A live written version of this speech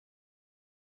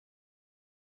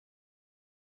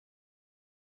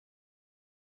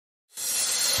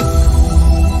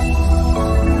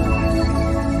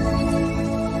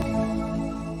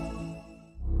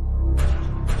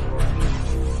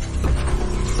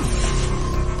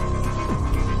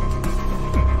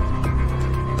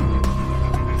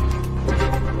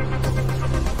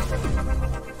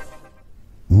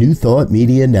New Thought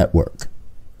Media Network.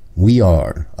 We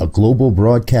are a global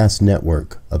broadcast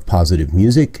network of positive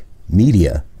music,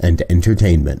 media, and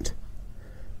entertainment,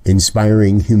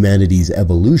 inspiring humanity's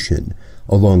evolution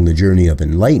along the journey of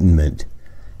enlightenment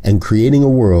and creating a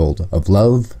world of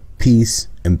love, peace,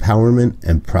 empowerment,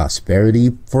 and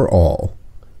prosperity for all.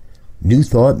 New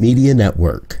Thought Media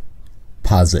Network.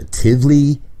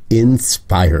 Positively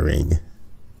inspiring.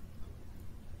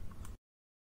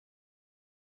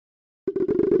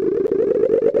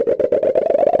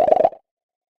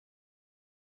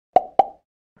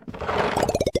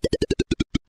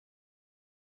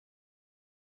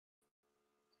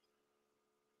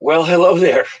 Well, hello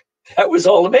there. That was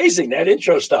all amazing. That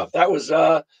intro stuff. That was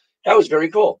very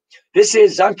cool.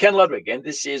 I'm Ken Ludwig, and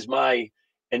this is my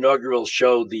inaugural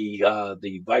show,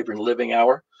 the Vibrant Living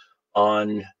Hour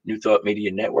on New Thought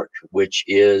Media Network, which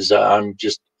is I'm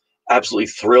just absolutely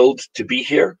thrilled to be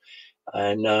here.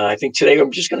 And I think today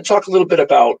I'm just going to talk a little bit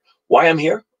about why I'm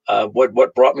here,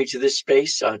 what brought me to this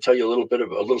space. I'll tell you a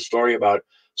little story about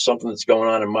something that's going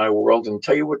on in my world, and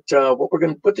tell you what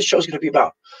the show's going to be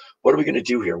about. What are we going to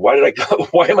do here? Why did I go?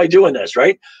 Why am I doing this?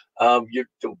 Right? I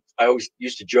always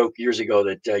used to joke years ago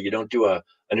that you don't do an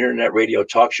internet radio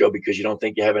talk show because you don't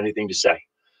think you have anything to say.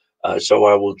 So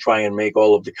I will try and make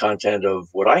all of the content of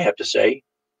what I have to say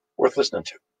worth listening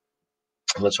to.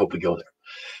 And let's hope we go there.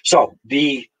 So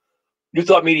the New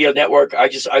Thought Media Network.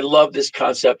 I love this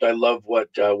concept. I love what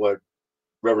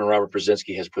Reverend Robert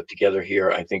Brzezinski has put together here.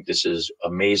 I think this is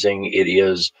amazing. It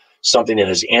is something that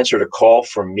has answered a call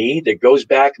from me that goes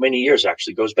back many years,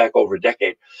 actually goes back over a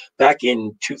decade. Back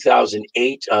in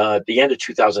 2008, the end of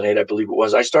 2008, I believe it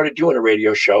was, I started doing a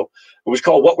radio show. It was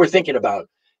called What We're Thinking About.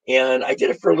 And I did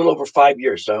it for a little over 5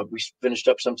 years. We finished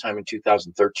up sometime in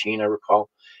 2013, I recall.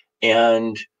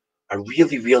 And I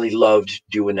really, really loved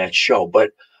doing that show. But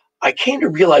I came to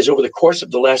realize over the course of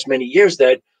the last many years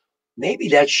that maybe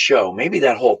that show, maybe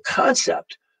that whole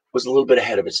concept was a little bit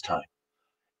ahead of its time.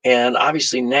 And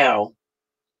obviously now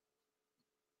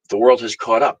the world has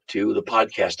caught up to the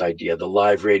podcast idea, the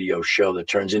live radio show that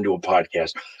turns into a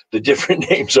podcast. The different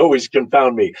names always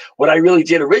confound me. What I really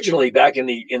did originally back in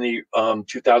the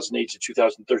 2008 to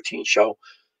 2013 show,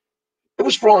 it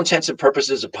was for all intents and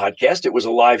purposes a podcast. It was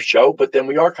a live show, but then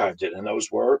we archived it. And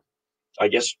those were, I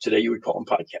guess today you would call them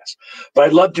podcasts. But I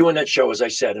love doing that show, as I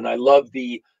said. And I love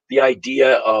the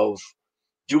idea of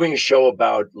doing a show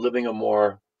about living a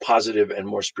more positive and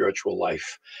more spiritual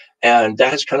life. And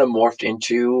that has kind of morphed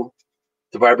into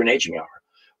the Vibrant Aging Hour,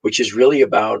 which is really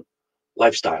about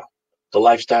lifestyle, the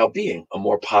lifestyle being a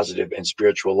more positive and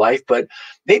spiritual life, but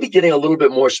maybe getting a little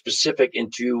bit more specific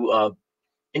into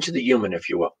the human, if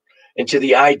you will, into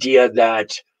the idea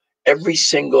that every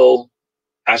single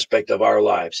aspect of our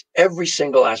lives, every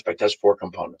single aspect has 4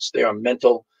 components. They are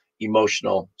mental,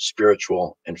 emotional,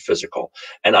 spiritual, and physical.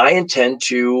 And I intend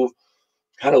to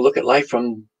kind of look at life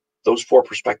from those 4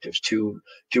 perspectives, to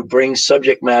bring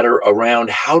subject matter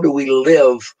around how do we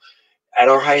live at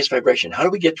our highest vibration? How do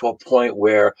we get to a point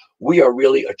where we are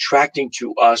really attracting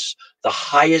to us the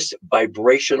highest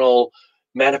vibrational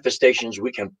manifestations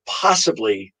we can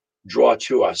possibly draw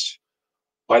to us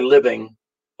by living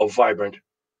a vibrant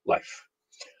life?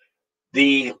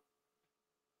 The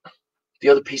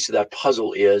other piece of that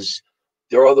puzzle is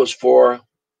there are those 4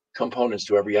 components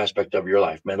to every aspect of your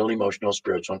life: mental, emotional,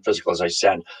 spiritual, and physical, as I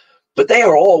said. But they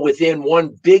are all within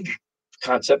one big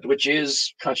concept, which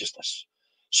is consciousness.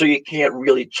 So you can't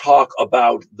really talk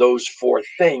about those 4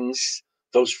 things,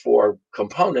 those 4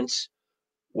 components,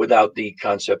 without the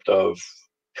concept of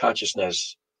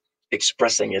consciousness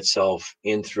expressing itself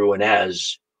in, through, and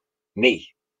as me,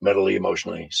 mentally,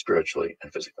 emotionally, spiritually,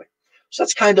 and physically. So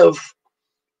that's kind of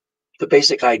the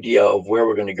basic idea of where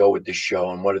we're going to go with this show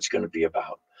and what it's going to be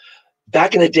about.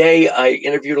 Back in the day, I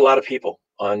interviewed a lot of people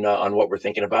on what we're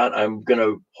thinking about. I'm going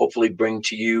to hopefully bring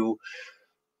to you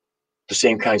the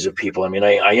same kinds of people. I mean,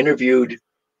 I interviewed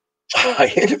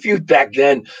back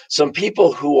then some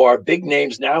people who are big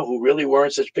names now who really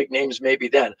weren't such big names maybe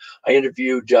then. I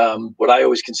interviewed what I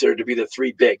always considered to be the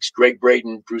 3 bigs: Greg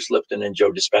Braden, Bruce Lipton, and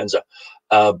Joe Dispenza.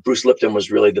 Bruce Lipton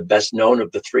was really the best known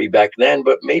of the 3 back then,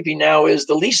 but maybe now is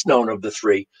the least known of the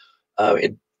 3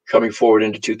 coming forward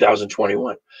into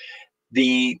 2021.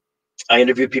 I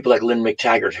interviewed people like Lynn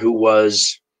McTaggart, who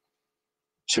was,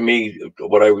 to me,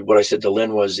 what I said to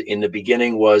Lynn was, in the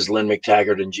beginning was Lynn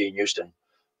McTaggart and Gene Houston,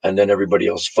 and then everybody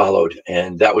else followed.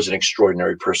 And that was an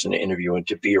extraordinary person to interview and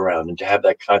to be around and to have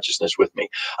that consciousness with me.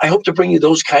 I hope to bring you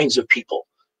those kinds of people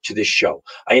to this show.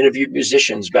 I interviewed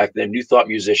musicians back then, New Thought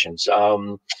musicians,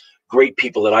 great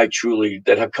people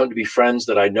that have come to be friends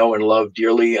that I know and love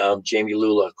dearly. Jamie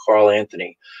Lula, Carl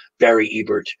Anthony, Barry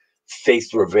Ebert,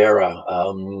 Faith Rivera,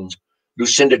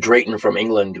 Lucinda Drayton from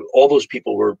England. All those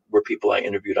people were people I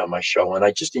interviewed on my show, and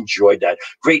I just enjoyed that.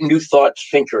 Great New Thought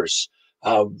thinkers,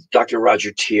 Dr.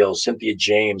 Roger Teal, Cynthia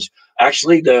James.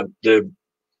 Actually, the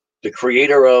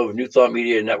creator of New Thought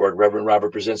Media Network, Reverend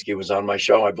Robert Brzezinski, was on my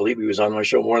show. I believe he was on my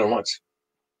show more than once.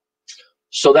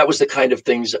 So that was the kind of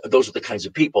things, those are the kinds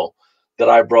of people that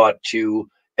I brought to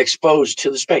expose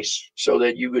to the space so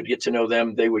that you would get to know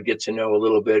them. They would get to know a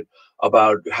little bit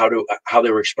about how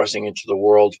they were expressing into the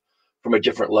world from a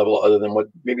different level other than what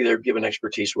maybe their given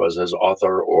expertise was as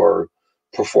author or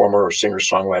performer or singer,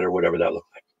 songwriter, whatever that looked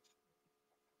like.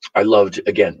 I loved,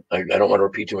 again, I don't want to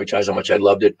repeat too many times how much I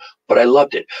loved it, but I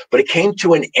loved it. But it came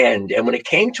to an end. And when it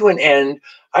came to an end,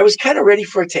 I was kind of ready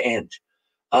for it to end.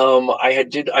 I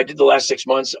did the last 6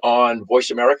 months on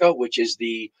Voice America, which is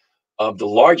the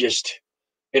largest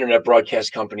internet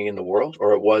broadcast company in the world,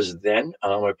 or it was then.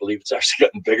 I believe it's actually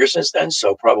gotten bigger since then,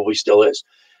 so probably still is.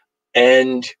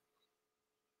 And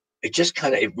it just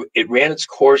kind of, it ran its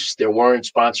course. There weren't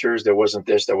sponsors. There wasn't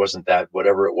this, there wasn't that,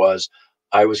 whatever it was.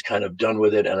 I was kind of done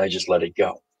with it and I just let it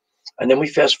go. And then we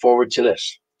fast forward to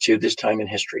this time in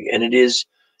history. And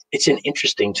it's an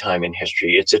interesting time in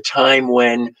history. It's a time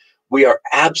when we are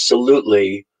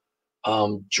absolutely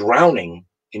drowning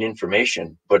in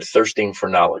information, but thirsting for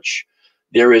knowledge.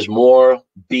 There is more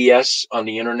BS on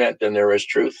the internet than there is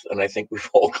truth. And I think we've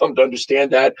all come to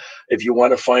understand that. If you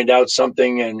want to find out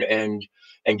something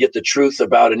and get the truth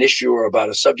about an issue or about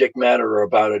a subject matter or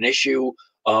about an issue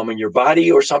in your body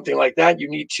or something like that, you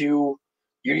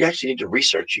actually need to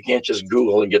research. You can't just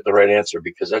Google and get the right answer,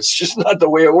 because that's just not the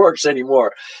way it works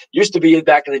anymore. Used to be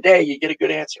back in the day, you get a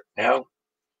good answer. Now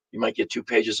you might get 2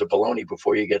 pages of baloney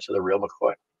before you get to the real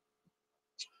McCoy.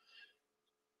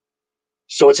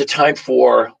 So it's a time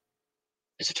for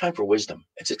wisdom.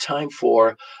 It's a time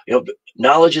for,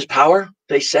 knowledge is power,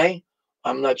 they say.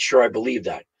 I'm not sure I believe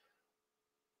that.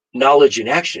 Knowledge in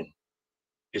action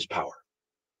is power.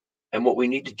 And what we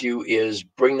need to do is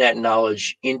bring that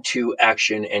knowledge into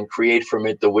action and create from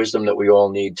it the wisdom that we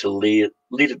all need to lead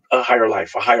a higher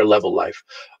life, a higher level life,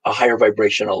 a higher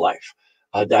vibrational life.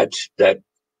 That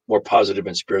more positive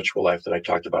and spiritual life that I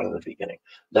talked about in the beginning.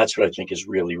 That's what I think is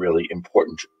really, really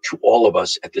important to all of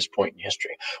us at this point in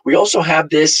history. We also have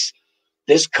this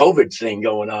COVID thing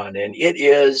going on, and it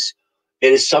is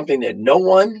something that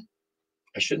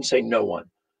I shouldn't say no one.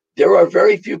 There are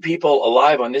very few people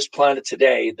alive on this planet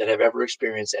today that have ever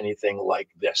experienced anything like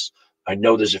this. I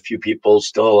know there's a few people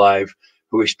still alive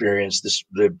who experienced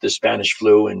the Spanish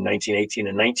flu in 1918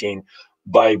 and 19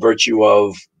 by virtue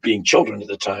of being children at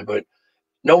the time, but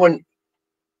no one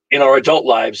in our adult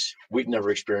lives, we've never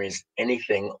experienced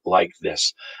anything like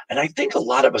this. And I think a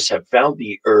lot of us have found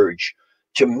the urge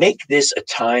to make this a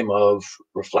time of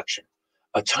reflection,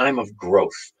 a time of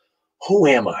growth. Who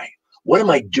am I? What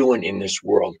am I doing in this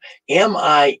world? Am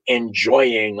I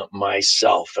enjoying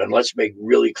myself? And let's make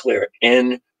really clear,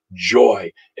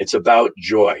 enjoy. It's about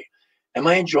joy. Am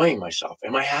I enjoying myself?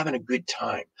 Am I having a good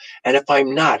time? And if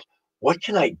I'm not, what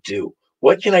can I do?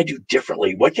 What can I do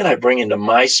differently? What can I bring into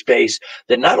my space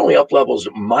that not only uplevels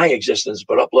my existence,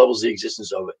 but uplevels the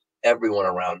existence of everyone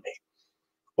around me?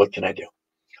 What can I do?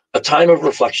 A time of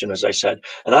reflection, as I said.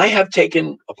 And I have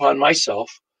taken upon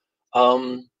myself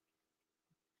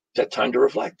that time to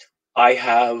reflect.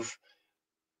 I've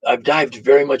dived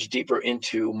very much deeper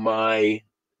into my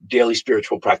daily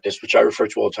spiritual practice, which I refer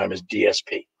to all the time as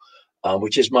DSP,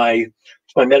 which is my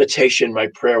meditation, my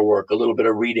prayer work, a little bit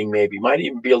of reading, maybe, might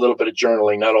even be a little bit of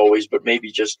journaling, not always, but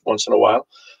maybe just once in a while.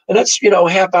 And that's, a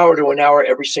half hour to an hour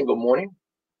every single morning,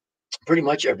 pretty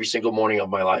much every single morning of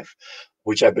my life,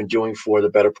 which I've been doing for the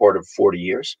better part of 40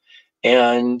 years.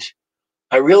 And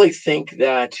I really think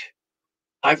that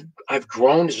I've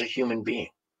grown as a human being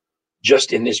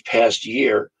just in this past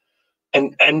year.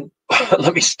 And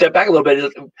let me step back a little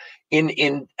bit.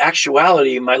 In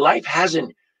actuality, my life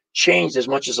hasn't changed as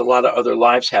much as a lot of other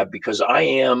lives have, because I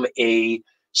am a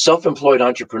self-employed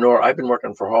entrepreneur. I've been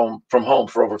working from home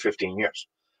for over 15 years.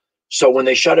 So when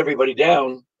they shut everybody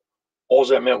down, all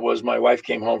that meant was my wife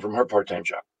came home from her part-time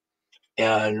job.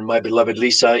 And my beloved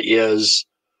Lisa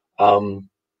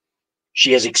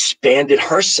she has expanded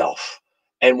herself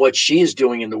and what she is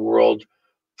doing in the world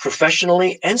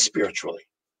professionally and spiritually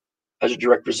as a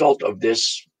direct result of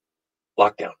this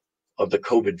lockdown, of the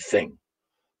COVID thing,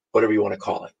 whatever you want to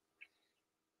call it.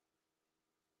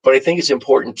 But I think it's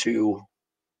important to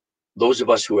those of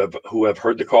us who have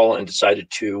heard the call and decided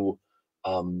to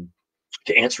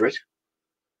answer it,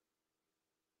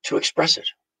 to express it.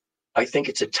 I think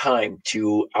it's a time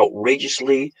to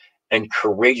outrageously and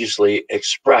courageously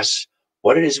express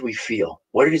what it is we feel,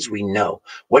 what it is we know,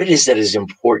 what it is that is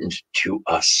important to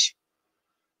us.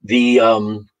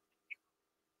 The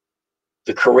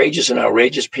courageous and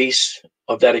outrageous piece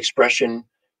of that expression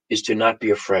is to not be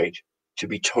afraid, to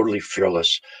be totally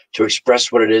fearless, to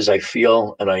express what it is I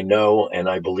feel and I know and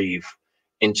I believe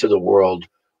into the world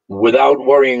without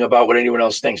worrying about what anyone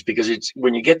else thinks. Because it's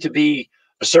when you get to be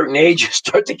a certain age, you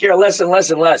start to care less and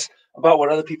less and less about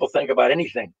what other people think about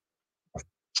anything.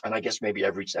 And I guess maybe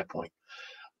I've reached that point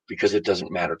because it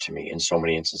doesn't matter to me in so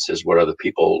many instances what other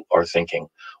people are thinking.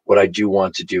 What I do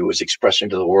want to do is express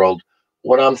into the world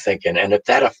what I'm thinking. And if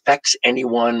that affects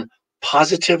anyone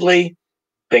positively,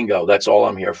 bingo, that's all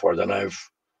I'm here for. Then I've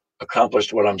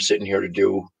accomplished what I'm sitting here to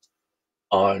do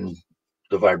on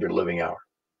the Vibrant Living Hour.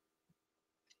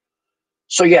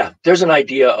 So yeah, there's an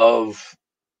idea of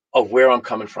where I'm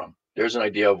coming from. There's an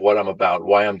idea of what I'm about,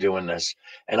 why I'm doing this.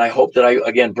 And I hope that I,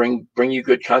 again, bring you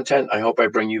good content. I hope I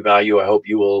bring you value. I hope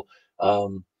you will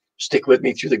stick with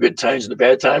me through the good times and the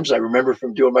bad times. I remember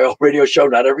from doing my old radio show,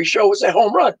 not every show was a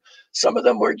home run. Some of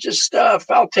them were just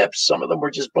foul tips. Some of them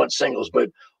were just bunt singles, but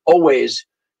always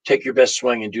take your best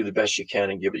swing and do the best you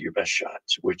can and give it your best shot,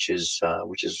 which is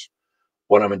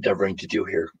what I'm endeavoring to do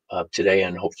here today,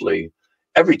 and hopefully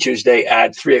every Tuesday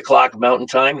at 3:00 Mountain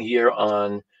Time here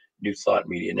on New Thought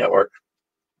Media Network.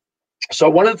 So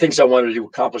one of the things I wanted to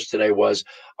accomplish today was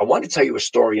I wanted to tell you a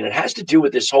story, and it has to do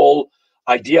with this whole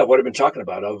idea of what I've been talking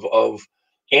about, of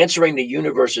answering the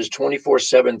universe's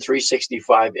 24/7,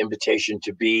 365 invitation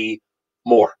to be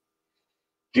more.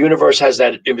 The universe has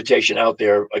that invitation out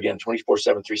there, again,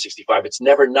 24/7, 365. It's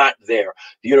never not there.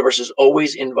 The universe is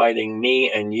always inviting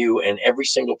me and you and every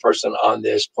single person on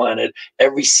this planet,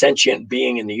 every sentient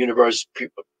being in the universe,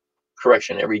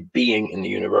 every being in the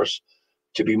universe,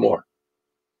 to be more.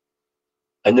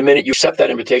 And the minute you accept that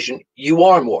invitation, you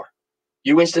are more.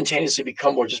 You instantaneously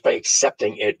become more just by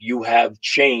accepting it. You have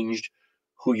changed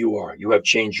who you are. You have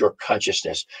changed your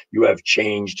consciousness. You have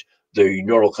changed the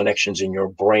neural connections in your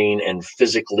brain and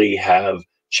physically have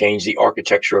changed the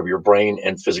architecture of your brain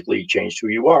and physically changed who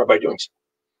you are by doing so.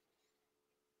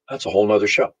 That's a whole nother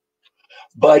show.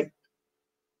 But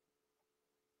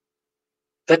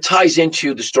that ties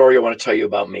into the story I want to tell you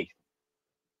about me.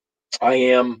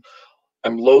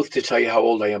 I'm loath to tell you how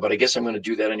old I am, but I guess I'm going to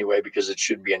do that anyway because it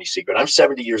shouldn't be any secret. I'm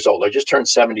 70 years old. I just turned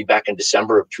 70 back in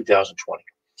December of 2020.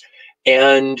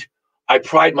 And I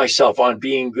pride myself on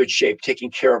being in good shape,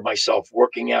 taking care of myself,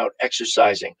 working out,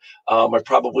 exercising. I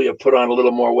probably have put on a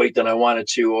little more weight than I wanted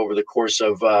to over the course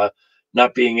of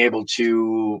not being able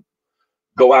to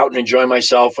go out and enjoy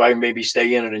myself. I maybe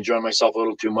stay in and enjoy myself a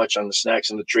little too much on the snacks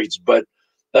and the treats, but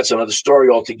that's another story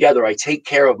altogether. I take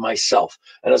care of myself.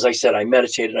 And as I said, I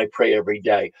meditate and I pray every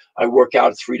day. I work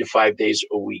out 3 to 5 days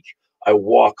a week. I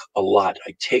walk a lot.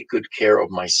 I take good care of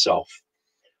myself.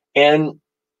 And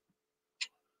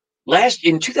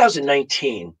in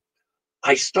 2019,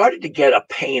 I started to get a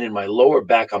pain in my lower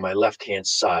back on my left-hand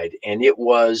side. And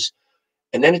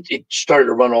then it started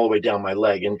to run all the way down my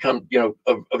leg and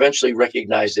eventually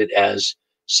recognized it as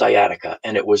sciatica.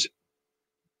 And it was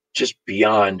just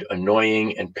beyond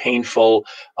annoying and painful.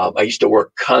 I used to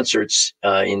work concerts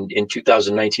in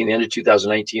 2019, the end of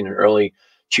 2019 and early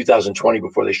 2020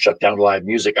 before they shut down live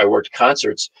music. I worked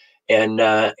concerts and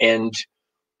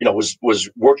was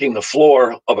working the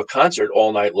floor of a concert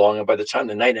all night long. And by the time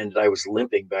the night ended, I was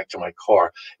limping back to my car.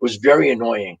 It was very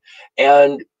annoying.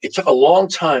 And it took a long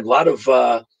time, a lot of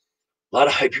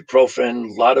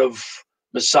ibuprofen, a lot of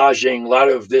massaging, a lot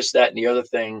of this, that, and the other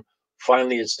thing.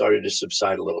 Finally, it started to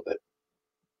subside a little bit.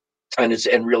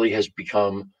 And really has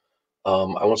become,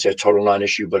 I won't say a total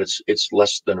non-issue, but it's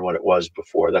less than what it was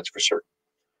before. That's for certain.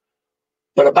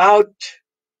 But about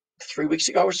 3 weeks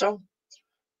ago or so,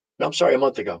 no, I'm sorry, a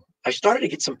month ago, I started to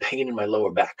get some pain in my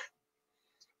lower back,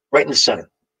 right in the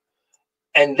center.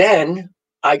 And then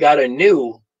I got a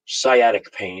new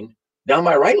sciatic pain down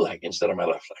my right leg instead of my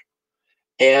left leg.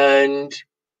 And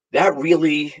that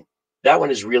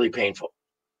one is really painful.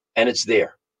 And it's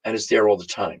there all the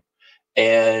time.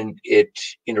 And it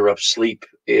interrupts sleep.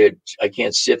 I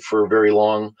can't sit for very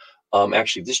long.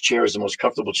 Actually, this chair is the most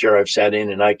comfortable chair I've sat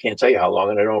in, and I can't tell you how long.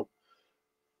 And I don't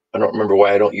remember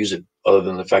why I don't use it, other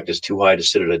than the fact it's too high to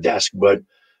sit at a desk. But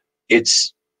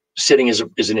sitting is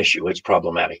an issue. It's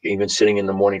problematic, even sitting in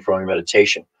the morning for my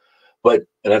meditation. And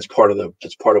that's part of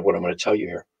what I'm going to tell you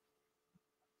here.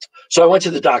 So I went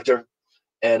to the doctor.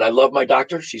 And I love my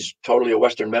doctor. She's totally a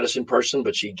Western medicine person,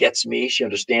 but she gets me. She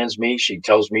understands me. She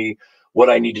tells me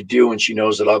what I need to do, and she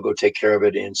knows that I'll go take care of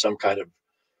it in some kind of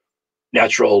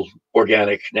natural,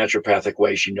 organic, naturopathic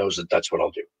way. She knows that that's what I'll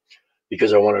do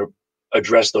because I want to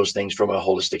address those things from a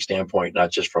holistic standpoint,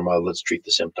 not just from a let's treat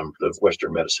the symptom, the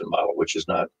Western medicine model, which is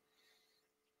not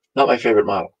my favorite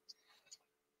model.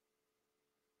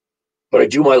 But I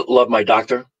do love my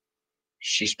doctor.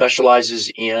 She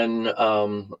specializes in,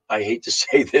 I hate to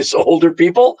say this, older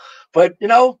people, but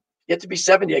you get to be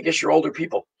 70, I guess you're older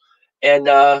people. And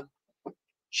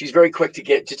she's very quick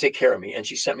to take care of me. And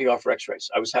she sent me off for x-rays.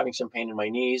 I was having some pain in my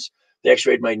knees. They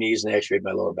x-rayed my knees and they x-rayed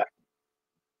my lower back.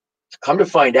 Come to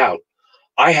find out,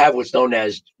 I have what's known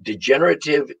as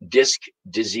degenerative disc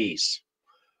disease,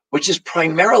 which is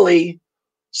primarily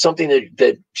something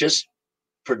that just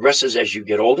progresses as you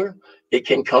get older. It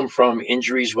can come from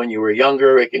injuries when you were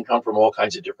younger. It can come from all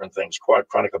kinds of different things,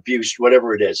 chronic abuse,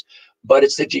 whatever it is. But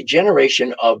it's the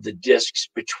degeneration of the discs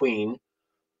between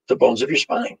the bones of your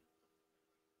spine.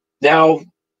 Now,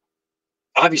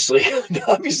 obviously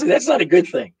that's not a good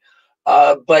thing,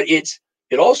 but it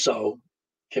also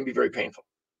can be very painful.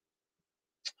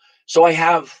 So I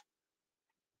have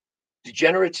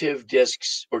degenerative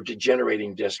discs or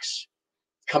degenerating discs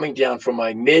coming down from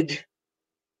my mid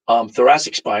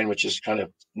thoracic spine, which is kind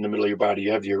of in the middle of your body.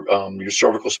 You have your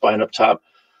cervical spine up top,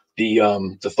 the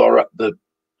thorax,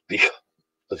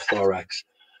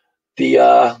 the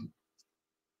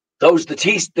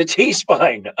T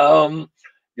spine. And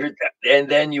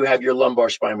then you have your lumbar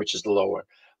spine, which is the lower.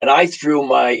 And I threw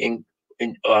my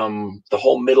the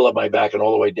whole middle of my back and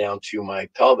all the way down to my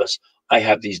pelvis. I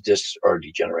have these discs are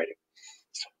degenerating.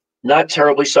 Not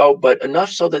terribly so, but enough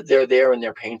so that they're there and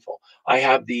they're painful. I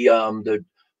have the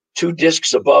two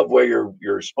discs above where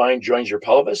your spine joins your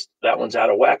pelvis. That one's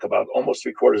out of whack, about almost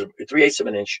 3/8 of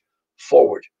an inch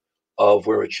forward of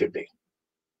where it should be.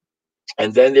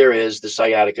 And then there is the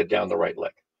sciatica down the right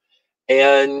leg.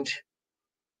 And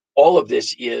all of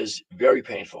this is very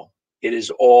painful. It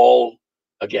is all,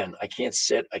 again, I can't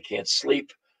sit, I can't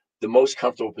sleep. The most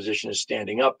comfortable position is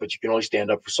standing up, but you can only stand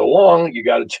up for so long. You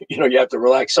got to, you have to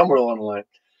relax somewhere along the line.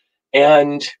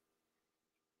 And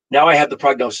now I have the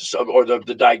prognosis or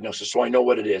the diagnosis, so I know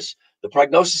what it is. The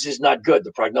prognosis is not good.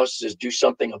 The prognosis is do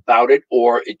something about it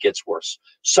or it gets worse.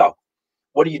 So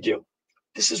what do?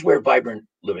 This is where vibrant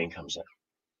living comes in.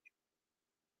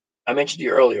 I mentioned to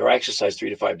you earlier, I exercise 3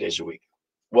 to 5 days a week.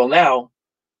 Well, now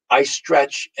I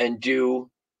stretch and do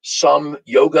some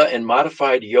yoga and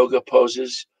modified yoga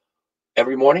poses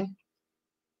every morning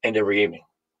and every evening.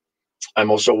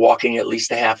 I'm also walking at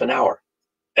least a half an hour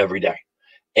every day.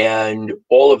 And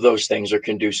all of those things are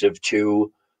conducive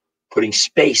to putting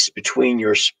space between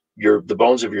the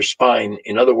bones of your spine.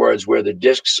 In other words, where the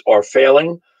discs are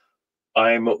failing,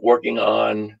 I'm working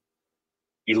on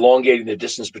elongating the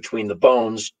distance between the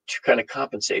bones to kind of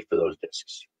compensate for those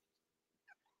discs.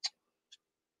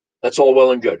 That's all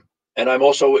well and good. And I'm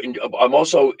also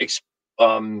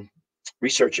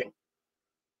researching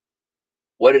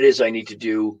what it is I need to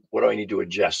do. What do I need to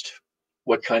adjust?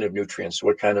 What kind of nutrients,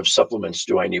 what kind of supplements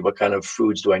do I need? What kind of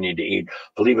foods do I need to eat?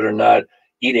 Believe it or not,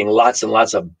 eating lots and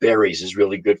lots of berries is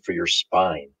really good for your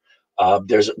spine.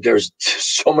 There's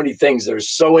so many things that are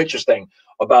so interesting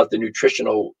about the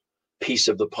nutritional piece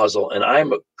of the puzzle. And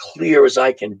I'm clear as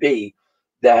I can be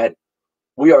that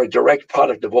we are a direct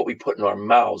product of what we put in our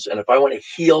mouths. And if I want to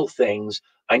heal things,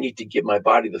 I need to give my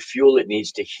body the fuel it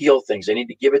needs to heal things. I need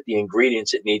to give it the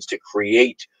ingredients it needs to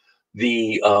create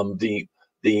the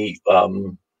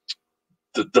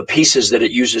pieces that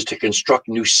it uses to construct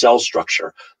new cell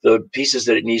structure, the pieces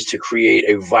that it needs to create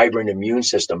a vibrant immune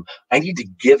system. I need to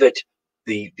give it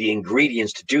the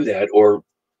ingredients to do that, or it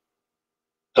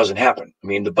doesn't happen. I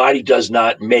mean, the body does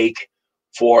not make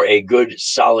for a good,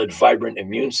 solid, vibrant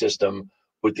immune system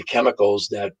with the chemicals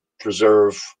that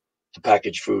preserve the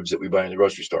packaged foods that we buy in the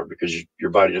grocery store, because your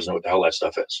body doesn't know what the hell that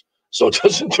stuff is. So it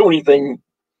doesn't do anything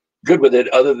good with it,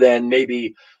 other than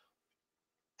maybe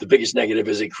the biggest negative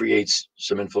is it creates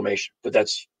some inflammation. But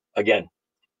that's a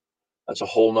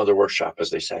whole nother workshop, as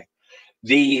they say.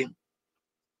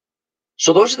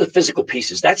 So those are the physical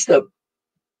pieces.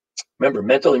 Remember,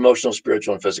 mental, emotional,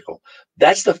 spiritual, and physical.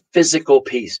 That's the physical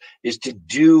piece, is to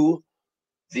do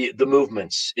the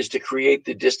movements, is to create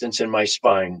the distance in my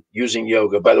spine using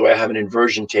yoga. By the way, I have an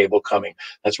inversion table coming.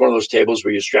 That's one of those tables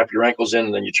where you strap your ankles in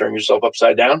and then you turn yourself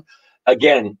upside down.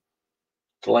 Again,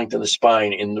 to lengthen the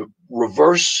spine in the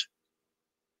reverse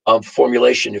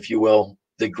formulation, if you will,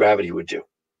 that gravity would do.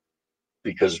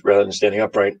 Because rather than standing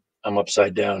upright, I'm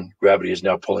upside down. Gravity is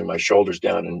now pulling my shoulders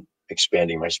down and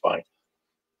expanding my spine.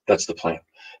 That's the plan.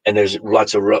 And there's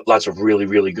lots of really,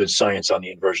 really good science on the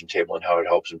inversion table and how it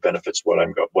helps and benefits what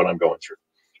I'm going through.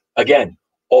 Again,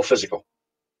 all physical.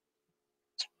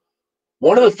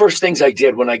 One of the first things I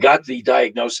did when I got the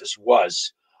diagnosis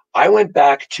was I went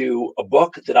back to a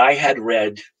book that I had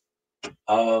read,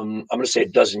 I'm going to say a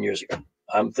dozen years ago.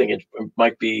 I'm thinking it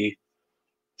might be,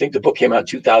 I think the book came out in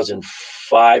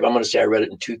 2005. I'm going to say I read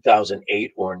it in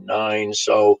 2008 or 9.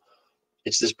 So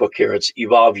it's this book here. It's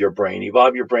Evolve Your Brain.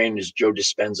 Evolve Your Brain is Joe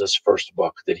Dispenza's first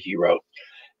book that he wrote.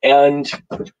 And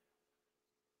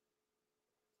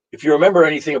if you remember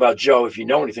anything about Joe, if you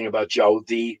know anything about Joe,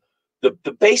 the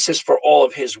basis for all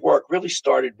of his work really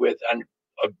started with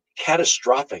a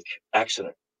catastrophic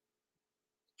accident.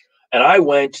 And I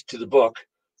went to the book,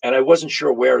 and I wasn't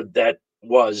sure where that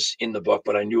was in the book,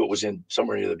 but I knew it was in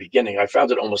somewhere near the beginning. I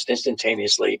found it almost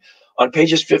instantaneously. On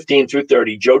pages 15 through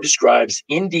 30, Joe describes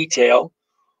in detail,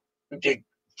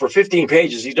 for 15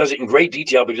 pages, he does it in great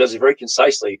detail, but he does it very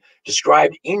concisely,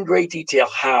 described in great detail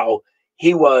how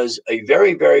he was a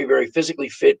very, very, very physically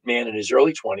fit man in his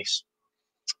early 20s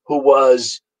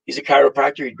he's a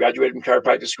chiropractor. He graduated from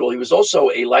chiropractic school. He was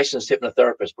also a licensed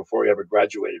hypnotherapist before he ever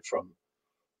graduated from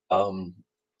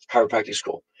chiropractic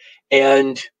school.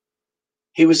 And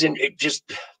he was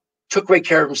just took great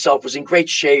care of himself, was in great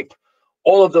shape,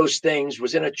 all of those things,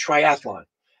 was in a triathlon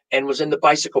and was in the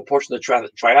bicycle portion of the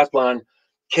triathlon,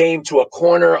 came to a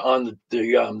corner on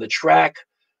the track.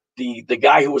 The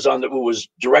guy who was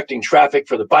directing traffic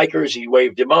for the bikers, he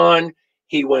waved him on.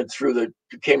 He went through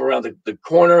came around the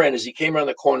corner, and as he came around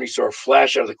the corner, he saw a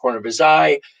flash out of the corner of his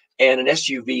eye, and an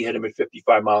SUV hit him at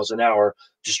 55 miles an hour,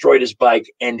 destroyed his bike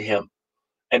and him,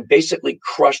 and basically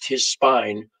crushed his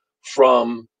spine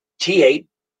from T8,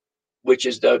 which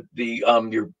is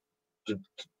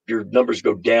your numbers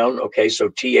go down. Okay, so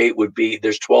T8 would be,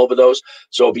 there's 12 of those.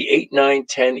 So it'll be 8, 9,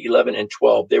 10, 11, and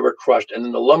 12. They were crushed. And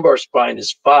then the lumbar spine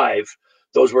is 5.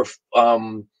 Those were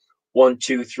 1,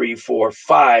 2, 3, 4,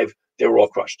 5. They were all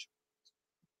crushed.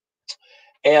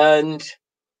 And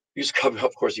he was covered,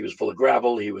 of course, he was full of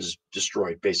gravel. He was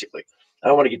destroyed, basically. I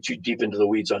don't want to get too deep into the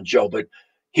weeds on Joe, but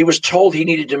he was told he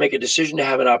needed to make a decision to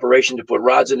have an operation to put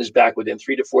rods in his back within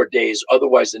 3 to 4 days.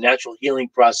 Otherwise, the natural healing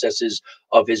processes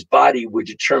of his body would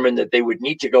determine that they would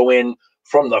need to go in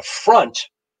from the front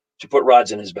to put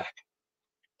rods in his back.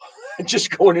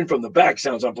 Just going in from the back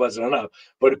sounds unpleasant enough,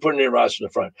 but putting in rods from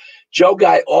the front. Joe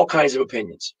got all kinds of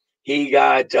opinions. He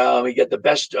got the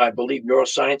best, I believe,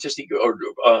 neuroscientist or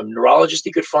neurologist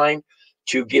he could find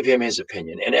to give him his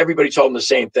opinion. And everybody told him the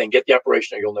same thing: get the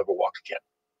operation or you'll never walk again.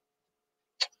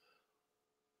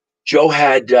 Joe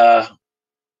had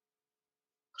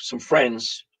some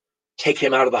friends take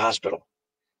him out of the hospital,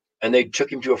 and they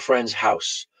took him to a friend's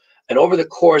house. And over the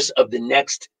course of the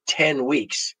next 10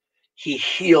 weeks, he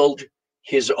healed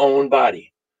his own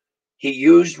body. He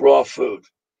used raw food.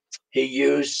 He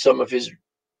used some of his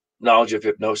knowledge of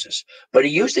hypnosis, but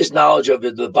he used his knowledge of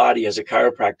the body as a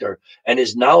chiropractor and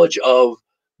his knowledge of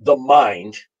the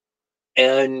mind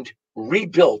and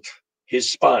rebuilt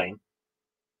his spine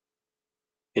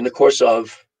in the course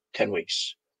of 10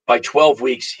 weeks. By 12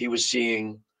 weeks, he was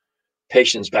seeing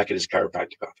patients back at his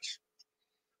chiropractic office.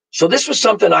 So this was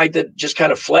something I did, just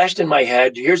kind of flashed in my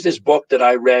head. Here's this book that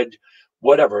I read,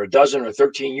 whatever, a dozen or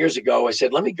 13 years ago. I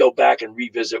said, let me go back and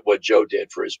revisit what Joe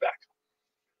did for his back.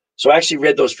 So I actually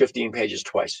read those 15 pages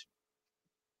twice.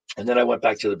 And then I went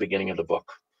back to the beginning of the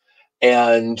book.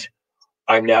 And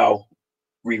I'm now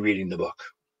rereading the book.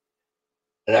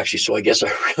 And actually, so I guess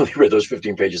I really read those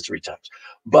 15 pages 3 times.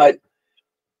 But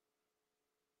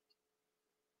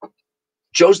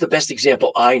Joe's the best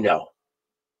example I know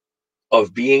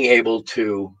of being able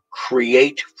to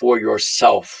create for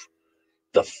yourself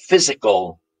the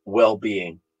physical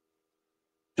well-being,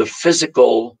 the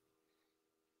physical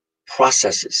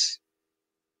processes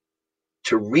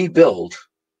to rebuild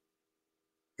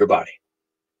your body.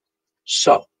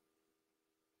 So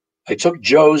I took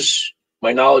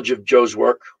my knowledge of Joe's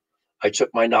work. I took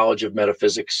my knowledge of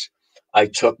metaphysics. I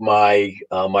took my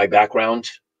background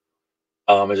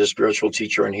as a spiritual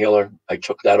teacher and healer. I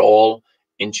took that all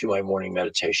into my morning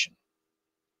meditation.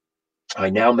 I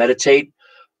now meditate.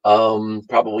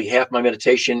 Probably half my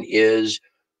meditation is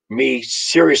me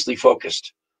seriously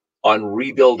focused on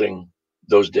rebuilding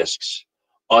those discs,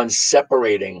 on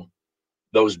separating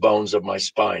those bones of my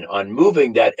spine, on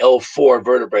moving that L4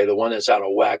 vertebrae, the one that's out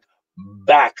of whack,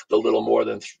 back the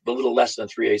little less than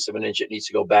 3/8 of an inch. It needs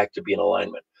to go back to be in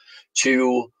alignment,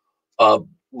 to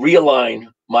realign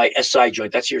my SI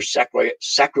joint. That's your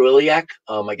sacroiliac.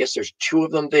 I guess there's 2 of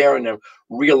them there, and I'm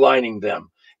realigning them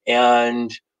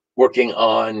and working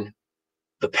on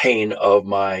the pain of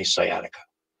my sciatica.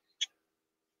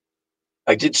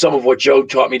 I did some of what Joe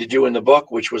taught me to do in the book,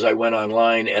 which was I went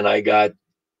online and I got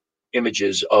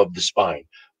images of the spine.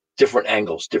 different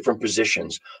angles, different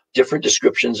positions, different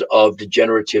descriptions of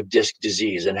degenerative disc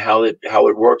disease and how it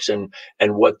works and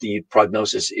what the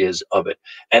prognosis is of it.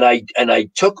 And I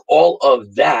took all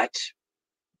of that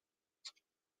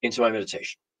into my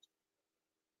meditation.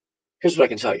 Here's what I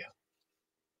can tell you.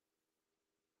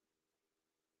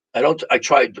 I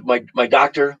tried my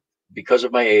doctor, because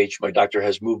of my age, my doctor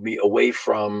has moved me away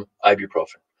from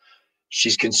ibuprofen.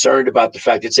 She's concerned about the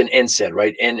fact it's an NSAID,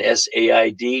 right?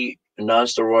 NSAID,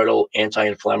 non-steroidal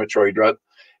anti-inflammatory drug.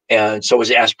 And so is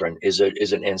aspirin, is an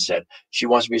NSAID. She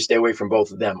wants me to stay away from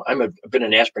both of them. I've been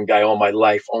an aspirin guy all my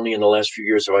life. Only in the last few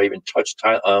years have I even touched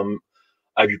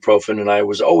ibuprofen, and I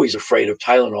was always afraid of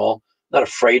Tylenol. Not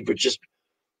afraid, but just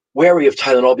wary of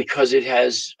Tylenol because it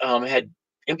has had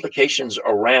implications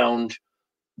around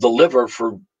the liver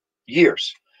for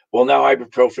years. Well, now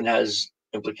ibuprofen has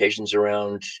implications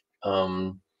around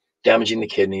damaging the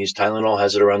kidneys. Tylenol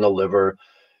has it around the liver.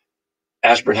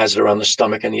 Aspirin has it around the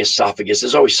stomach and the esophagus.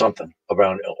 There's always something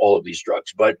around all of these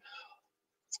drugs. But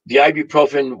the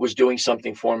ibuprofen was doing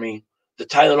something for me. The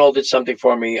Tylenol did something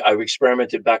for me. I've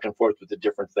experimented back and forth with the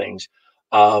different things.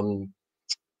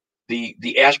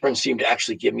 The aspirin seemed to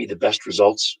actually give me the best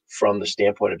results from the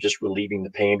standpoint of just relieving the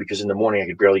pain, because in the morning I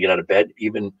could barely get out of bed.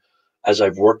 Even as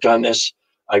I've worked on this,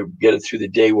 I get it through the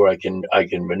day where I can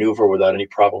maneuver without any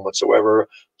problem whatsoever.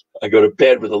 I go to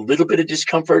bed with a little bit of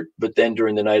discomfort, but then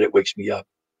during the night it wakes me up.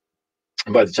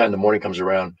 And by the time the morning comes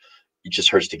around, it just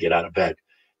hurts to get out of bed.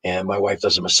 And my wife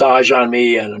does a massage on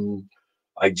me, and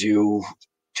I do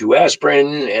 2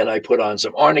 aspirin, and I put on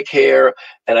some Arnicare,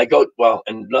 and I go, well,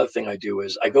 and another thing I do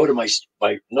is I go to my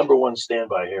number one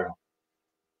standby here.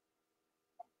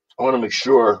 I want to make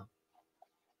sure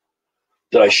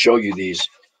that I show you these.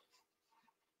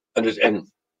 And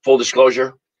full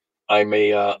disclosure, I'm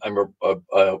a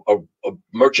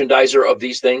merchandiser of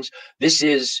these things. This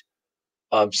is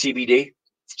CBD.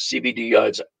 CBD,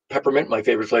 it's peppermint. My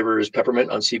favorite flavor is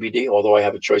peppermint on CBD, although I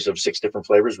have a choice of 6 different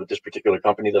flavors with this particular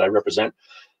company that I represent.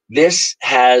 This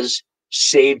has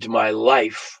saved my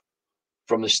life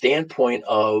from the standpoint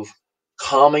of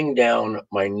calming down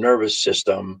my nervous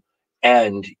system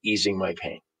and easing my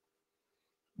pain.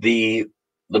 The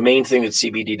main thing that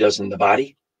CBD does in the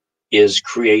body is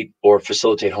create or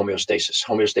facilitate homeostasis.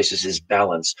 Homeostasis is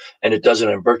balance, and it does it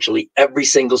on virtually every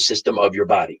single system of your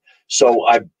body. So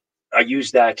I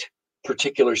use that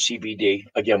particular CBD,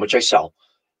 again, which I sell,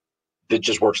 that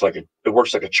just works like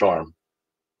a charm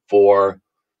for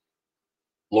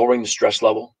lowering the stress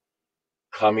level,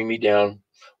 calming me down.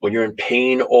 When you're in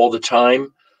pain all the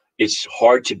time, it's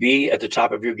hard to be at the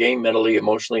top of your game mentally,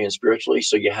 emotionally, and spiritually.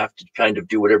 So you have to kind of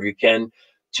do whatever you can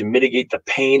to mitigate the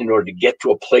pain in order to get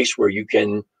to a place where you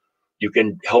can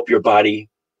help your body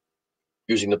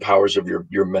using the powers of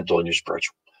your mental and your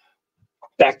spiritual.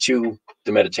 Back to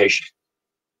the meditation.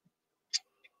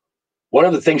 One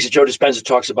of the things that Joe Dispenza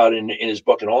talks about in his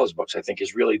book and all his books, I think,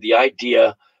 is really the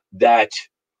idea that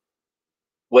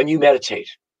when you meditate,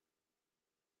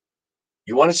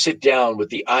 you want to sit down with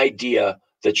the idea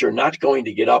that you're not going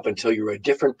to get up until you're a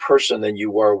different person than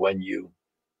you were when you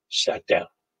sat down.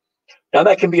 Now,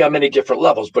 that can be on many different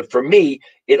levels, but for me,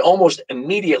 it almost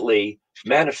immediately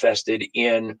manifested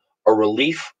in a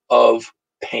relief of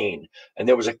pain. And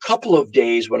there was a couple of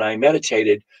days when I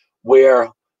meditated where,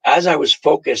 as I was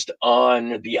focused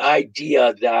on the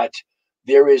idea that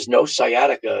there is no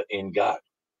sciatica in God,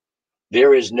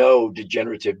 there is no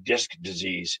degenerative disc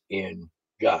disease in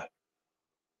God.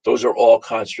 Those are all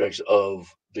constructs of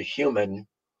the human.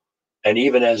 And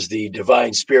even as the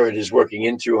divine spirit is working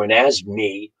in through and as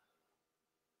me,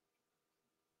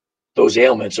 those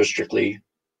ailments are strictly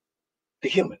the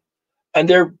human. And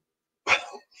they're,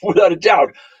 without a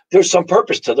doubt, there's some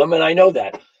purpose to them. And I know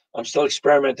that. I'm still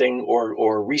experimenting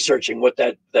or researching what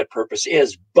that purpose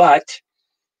is. But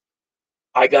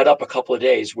I got up a couple of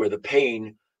days where the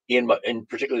pain in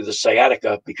particularly the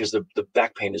sciatica, because the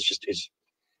back pain is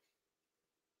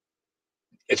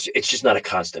it's just not a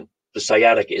constant. The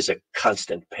sciatica is a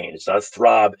constant pain. It's not a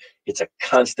throb. It's a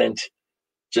constant,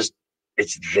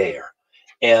 it's there.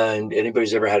 And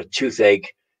anybody's ever had a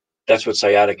toothache, that's what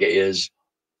sciatica is,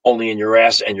 only in your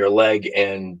ass and your leg,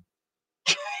 and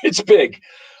it's big.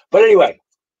 But anyway,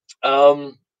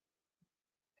 the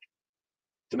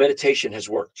meditation has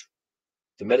worked.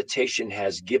 The meditation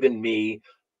has given me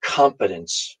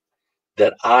confidence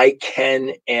that I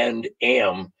can and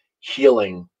am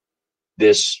healing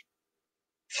this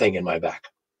thing in my back,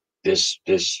 this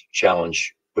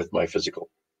challenge with my physical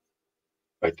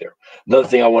right there. Another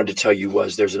thing I wanted to tell you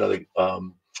was there's another,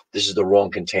 this is the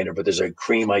wrong container, but there's a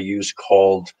cream I use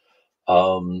called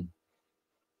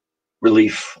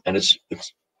Relief, and it's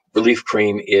relief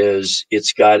cream is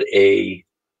it's got a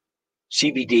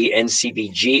CBD and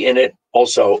CBG in it.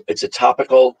 Also, it's a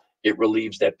topical. It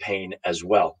relieves that pain as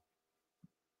well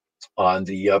on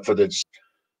the for the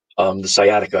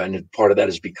sciatica, and part of that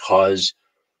is because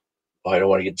I don't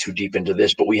want to get too deep into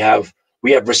this, but we have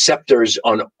receptors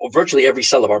on virtually every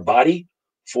cell of our body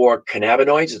for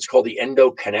cannabinoids. It's called the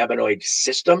endocannabinoid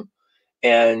system,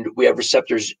 and we have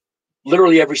receptors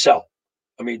literally every cell.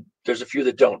 I mean, there's a few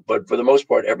that don't, but for the most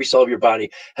part, every cell of your body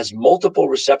has multiple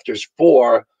receptors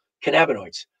for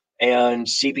cannabinoids. And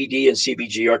CBD and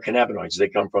CBG are cannabinoids. They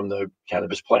come from the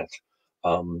cannabis plant,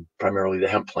 primarily the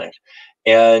hemp plant.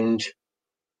 And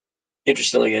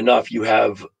interestingly enough, you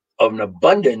have an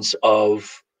abundance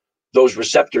of those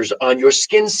receptors on your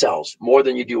skin cells, more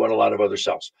than you do on a lot of other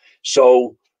cells.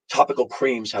 So topical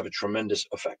creams have a tremendous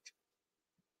effect.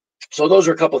 So those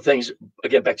are a couple of things,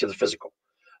 again, back to the physical.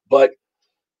 But,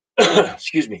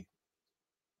 excuse me,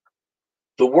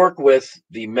 the work with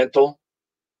the mental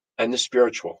and the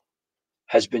spiritual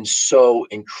has been so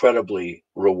incredibly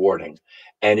rewarding.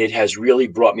 And it has really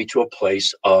brought me to a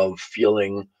place of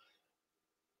feeling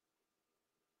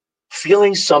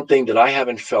something that I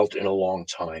haven't felt in a long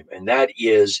time. And that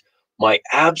is my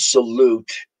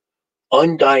absolute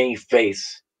undying faith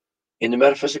in the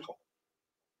metaphysical,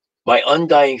 my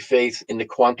undying faith in the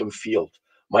quantum field,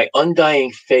 my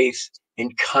undying faith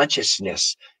in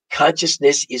consciousness.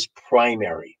 Consciousness is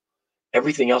primary.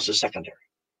 Everything else is secondary.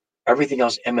 Everything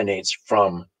else emanates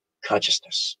from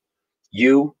consciousness.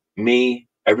 You, me,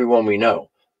 everyone we know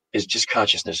is just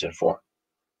consciousness in form.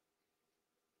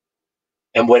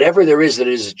 And whatever there is that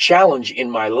is a challenge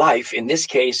in my life, in this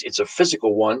case, it's a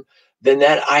physical one, then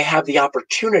that I have the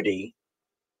opportunity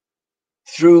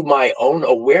through my own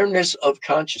awareness of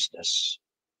consciousness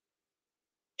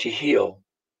to heal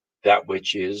that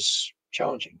which is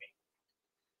challenging me.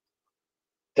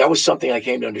 That was something I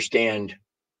came to understand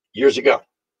years ago.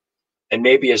 And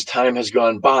maybe as time has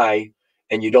gone by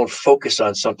and you don't focus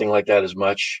on something like that as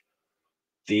much,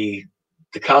 the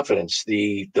confidence,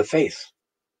 the faith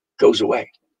goes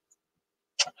away.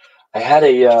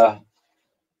 I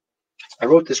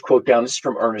wrote this quote down. This is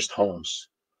from Ernest Holmes,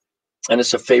 and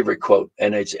it's a favorite quote,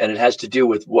 and it has to do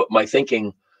with what my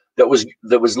thinking that was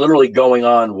literally going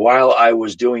on while I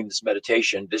was doing this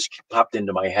meditation. This popped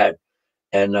into my head,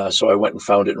 and so I went and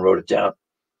found it and wrote it down.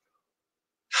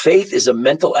 Faith is a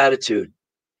mental attitude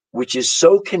which is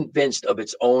so convinced of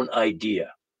its own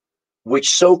idea, which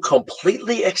so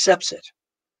completely accepts it,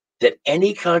 that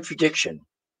any contradiction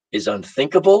is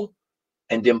unthinkable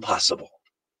and impossible.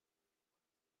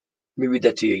 Let me read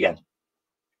that to you again.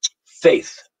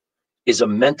 Faith is a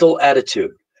mental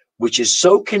attitude which is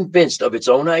so convinced of its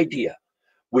own idea,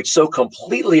 which so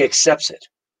completely accepts it,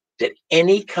 that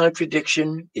any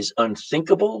contradiction is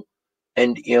unthinkable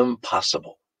and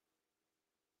impossible.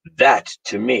 That,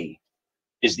 to me,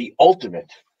 is the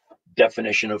ultimate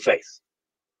definition of faith.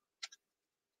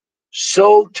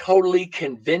 So totally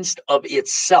convinced of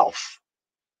itself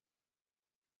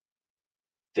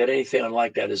that anything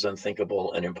unlike that is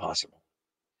unthinkable and impossible.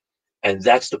 And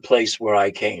that's the place where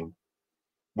I came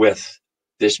with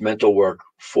this mental work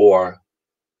for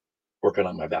working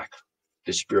on my back,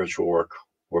 this spiritual work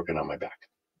working on my back.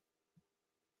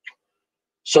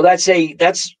 So that's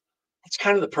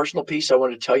kind of the personal piece I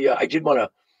wanted to tell you. I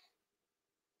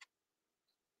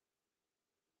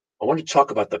want to talk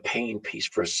about the pain piece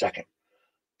for a second.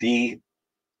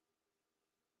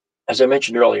 As I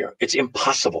mentioned earlier, it's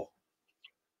impossible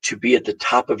to be at the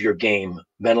top of your game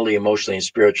mentally, emotionally, and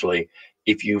spiritually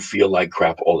if you feel like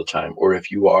crap all the time, or if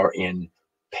you are in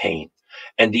pain.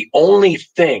 And the only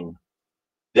thing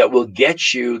that will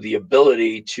get you the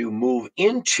ability to move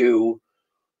into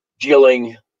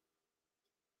dealing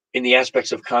in the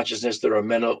aspects of consciousness that are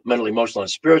mental, emotional,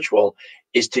 and spiritual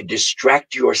is to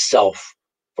distract yourself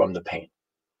from the pain.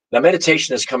 Now,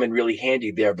 meditation has come in really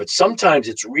handy there, but sometimes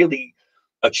it's really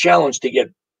a challenge to get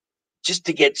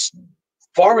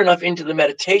far enough into the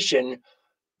meditation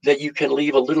that you can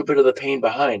leave a little bit of the pain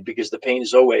behind, because the pain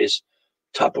is always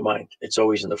top of mind. It's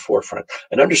always in the forefront.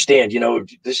 And understand,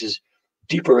 this is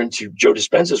deeper into Joe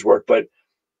Dispenza's work, but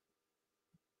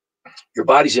your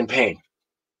body's in pain.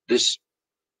 This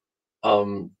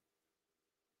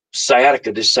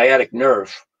sciatica, this sciatic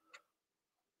nerve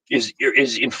is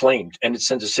inflamed, and it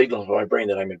sends a signal to my brain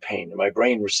that I'm in pain. And my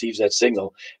brain receives that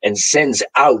signal and sends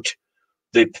out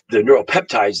the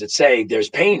neuropeptides that say there's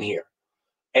pain here.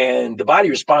 And the body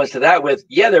responds to that with,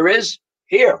 yeah, there is,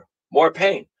 here, more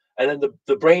pain. And then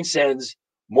the brain sends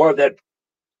more of that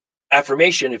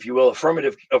affirmation, if you will,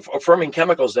 affirming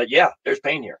chemicals that, yeah, there's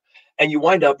pain here. And you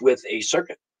wind up with a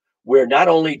circuit where not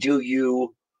only do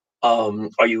you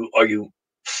Are you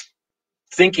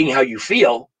thinking how you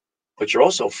feel, but you're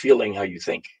also feeling how you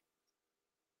think?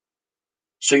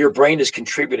 So your brain is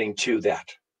contributing to that.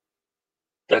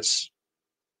 That's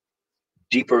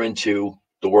deeper into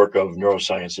the work of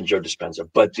neuroscience and Joe Dispenza.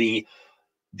 But the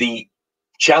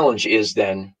challenge is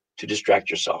then to distract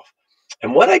yourself.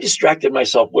 And what I distracted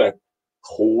myself with,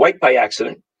 quite by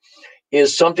accident,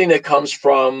 is something that comes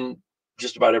from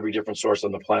just about every different source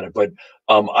on the planet. But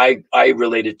I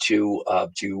related to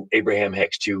Abraham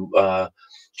Hicks, to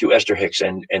Esther Hicks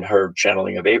and her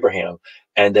channeling of Abraham,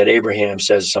 and that Abraham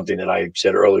says something that I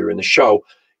said earlier in the show.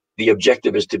 The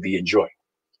objective is to be in joy.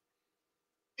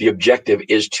 The objective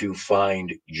is to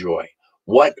find joy.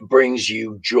 What brings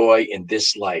you joy in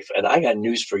this life? And I got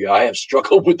news for you. I have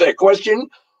struggled with that question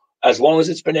as long as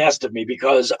it's been asked of me,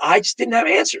 because I just didn't have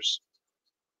answers.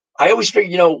 I always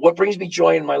figured, what brings me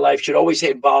joy in my life should always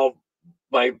involve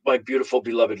my beautiful,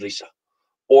 beloved Lisa,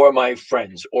 or my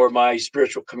friends, or my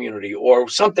spiritual community, or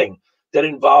something that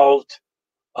involved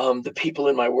the people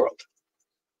in my world.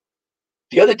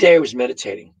 The other day I was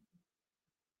meditating,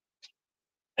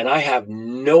 and I have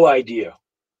no idea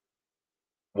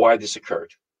why this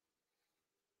occurred.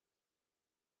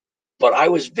 But I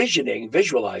was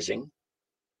visualizing,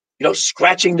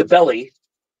 scratching the belly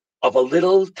of a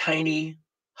little tiny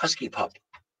husky pup.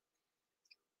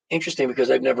 Interesting, because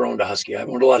I've never owned a husky. I've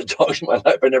owned a lot of dogs in my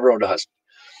life. I never owned a husky.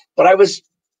 But I was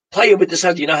playing with this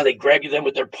husky. You know how they grab you then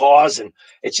with their paws, and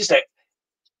it's just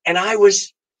and I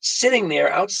was sitting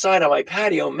there outside on my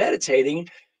patio meditating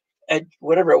at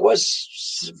whatever it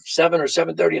was, 7 or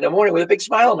 7:30 in the morning, with a big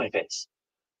smile on my face.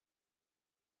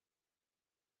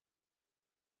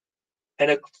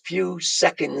 And a few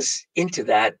seconds into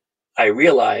that, I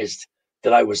realized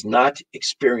that I was not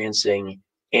experiencing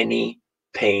any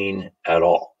pain at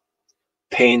all.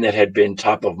 Pain that had been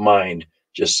top of mind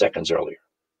just seconds earlier.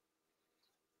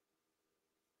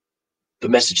 The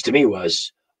message to me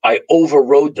was, I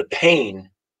overrode the pain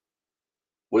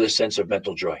with a sense of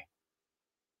mental joy.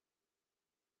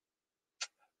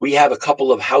 We have a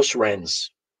couple of house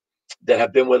wrens that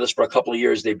have been with us for a couple of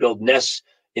years. They build nests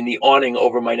in the awning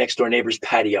over my next door neighbor's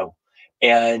patio.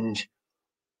 And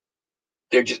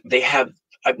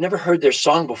I've never heard their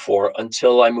song before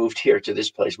until I moved here to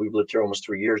this place. We've lived here almost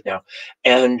 3 years now.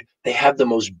 And they have the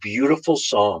most beautiful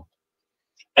song.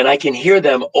 And I can hear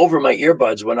them over my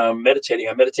earbuds when I'm meditating.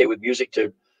 I meditate with music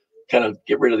to kind of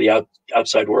get rid of the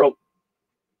outside world.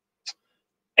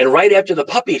 And right after the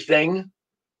puppy thing,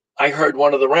 I heard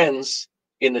one of the wrens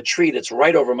in the tree that's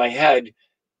right over my head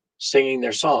singing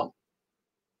their song.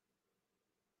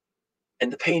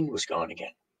 And the pain was gone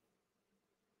again.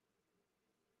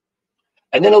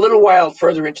 And then a little while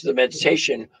further into the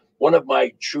meditation, one of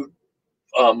my true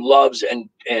loves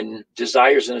and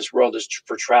desires in this world is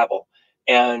for travel.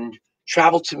 And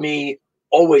travel to me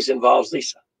always involves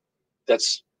Lisa.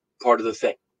 That's part of the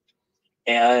thing.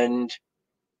 And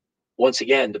once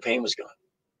again, the pain was gone.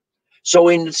 So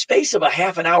in the space of a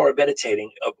half an hour of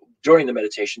meditating, during the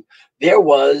meditation, there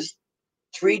was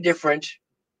 3 different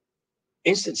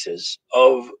instances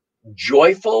of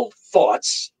joyful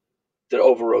thoughts that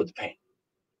overrode the pain.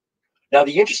 Now,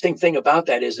 the interesting thing about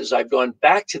that is I've gone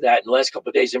back to that in the last couple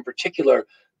of days, in particular,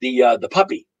 the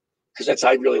puppy, because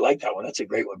I really like that one. That's a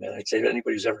great one, man. I'd say that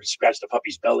anybody who's ever scratched a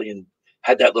puppy's belly and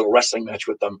had that little wrestling match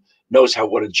with them knows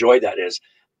what a joy that is.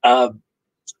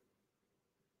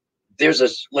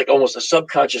 There's almost a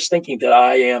subconscious thinking that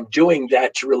I am doing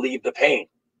that to relieve the pain.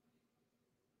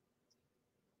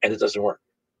 And it doesn't work.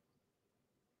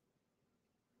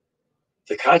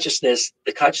 The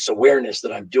conscious awareness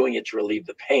that I'm doing it to relieve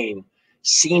the pain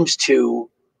seems to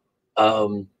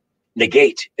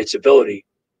negate its ability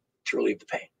to relieve the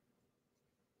pain.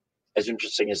 As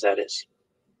interesting as that is.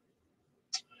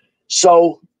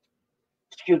 So,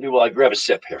 excuse me while I grab a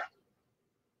sip here.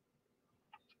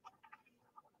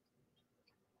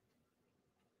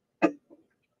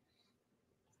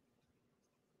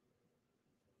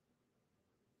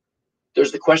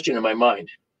 There's the question in my mind.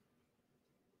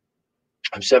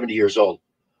 I'm 70 years old.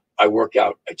 I work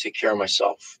out. I take care of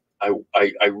myself.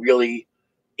 I really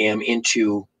am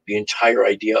into the entire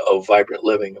idea of vibrant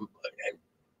living. And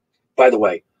by the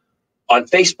way, on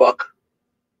Facebook,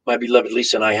 my beloved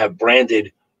Lisa and I have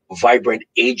branded Vibrant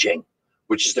Aging,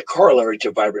 which is the corollary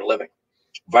to vibrant living.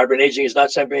 Vibrant aging is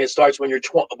not something that starts when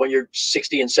you're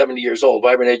 60 and 70 years old.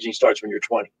 Vibrant aging starts when you're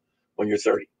 20, when you're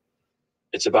 30.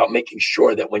 It's about making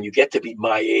sure that when you get to be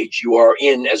my age, you are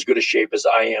in as good a shape as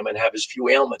I am and have as few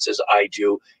ailments as I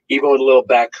do, even with a little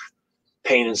back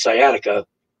pain and sciatica.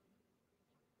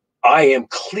 I am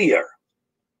clear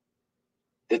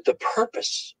that the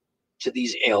purpose to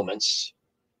these ailments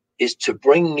is to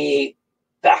bring me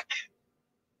back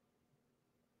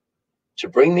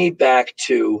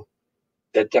to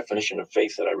that definition of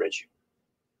faith that I read you,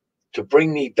 to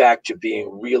bring me back to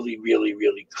being really, really,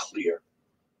 really clear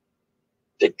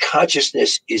that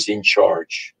consciousness is in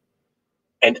charge.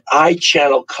 And I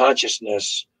channel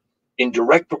consciousness in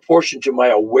direct proportion to my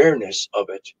awareness of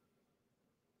it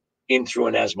in, through,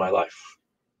 and as my life.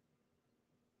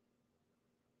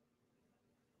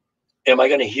 Am I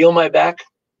going to heal my back?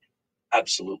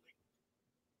 Absolutely.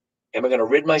 Am I going to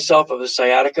rid myself of the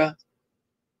sciatica?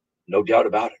 No doubt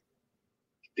about it,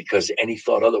 because any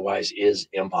thought otherwise is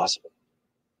impossible.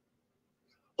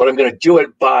 But I'm going to do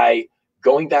it by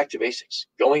going back to basics,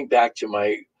 going back to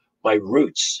my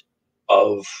roots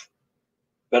of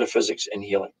metaphysics and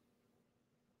healing.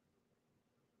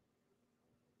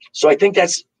 So I think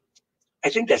that's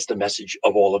the message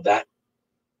of all of that.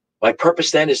 My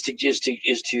purpose then is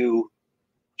to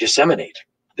disseminate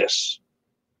this.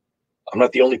 I'm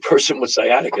not the only person with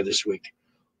sciatica this week.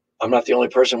 I'm not the only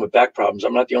person with back problems.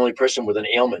 I'm not the only person with an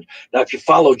ailment. Now, if you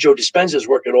follow Joe Dispenza's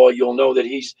work at all, you'll know that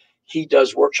he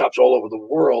does workshops all over the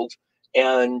world,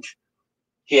 and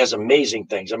he has amazing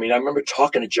things. I mean, I remember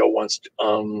talking to Joe once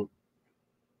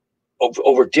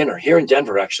over dinner here in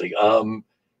Denver, actually.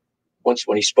 Once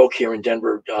when he spoke here in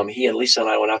Denver, he and Lisa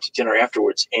and I went out to dinner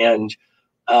afterwards, and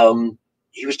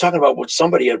he was talking about what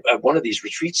somebody at one of these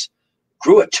retreats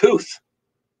grew a tooth.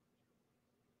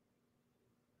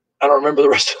 I don't remember the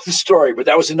rest of the story, but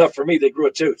that was enough for me. They grew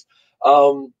a tooth.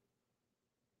 We're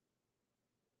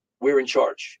in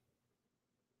charge.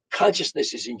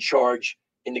 Consciousness is in charge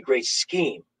in the great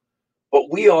scheme,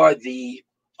 but we are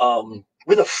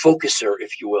we're the focuser,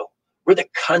 if you will. We're the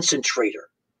concentrator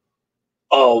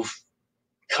of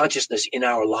consciousness in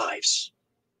our lives,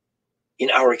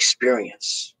 in our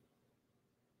experience.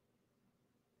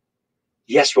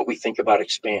 Yes, what we think about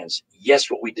expands.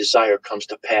 Yes, what we desire comes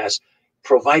to pass,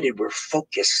 provided we're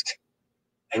focused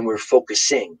and we're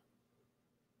focusing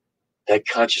that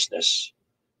consciousness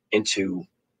into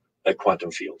that quantum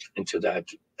field, into that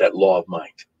law of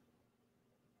mind.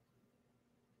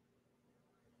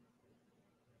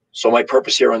 So my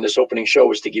purpose here on this opening show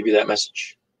was to give you that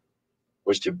message,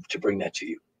 was to bring that to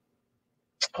you,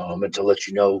 and to let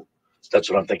you know that's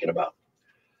what I'm thinking about.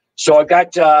 So I've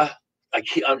got,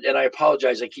 and I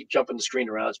apologize, I keep jumping the screen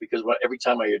around. It's because every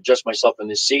time I adjust myself in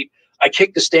this seat, I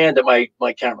kick the stand that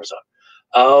my camera's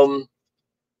on.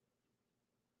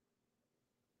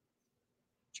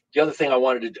 The other thing I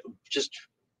wanted to do,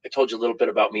 I told you a little bit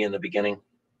about me in the beginning.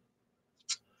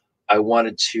 I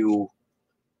wanted to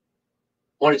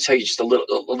tell you just a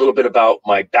little bit about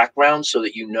my background so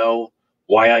that you know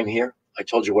why I'm here. I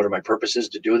told you what are my purposes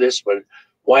to do this, but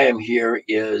why I'm here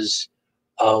is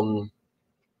I'm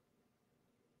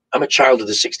a child of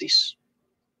the 60s.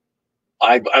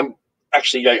 I'm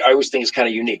actually, I always think it's kind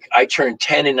of unique. I turned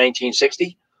 10 in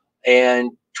 1960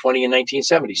 and 20 in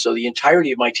 1970. So the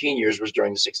entirety of my teen years was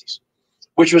during the 60s,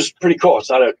 which was pretty cool.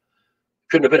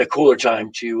 Couldn't have been a cooler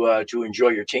time to enjoy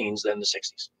your teens than the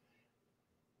 60s.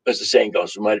 As the saying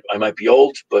goes, I might be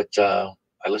old, but I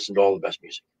listened to all the best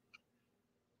music.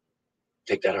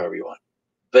 Take that however you want.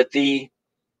 But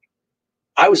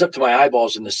I was up to my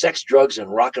eyeballs in the sex, drugs,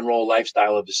 and rock and roll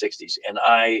lifestyle of the 60s. And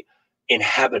I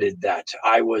inhabited that.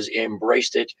 I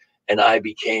embraced it, and I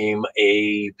became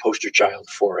a poster child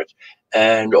for it.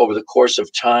 And over the course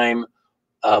of time,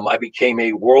 I became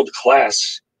a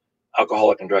world-class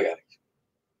alcoholic and drug addict.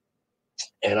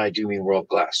 And I do mean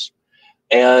world-class.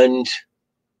 And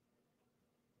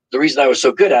the reason I was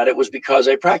so good at it was because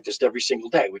I practiced every single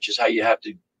day, which is what you have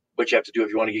to do if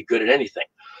you want to get good at anything.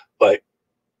 But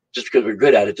just because we're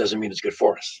good at it doesn't mean it's good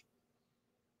for us.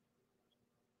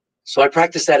 So I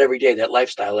practiced that every day, that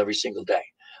lifestyle every single day,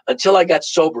 until I got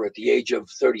sober at the age of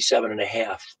 37 and a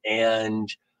half. And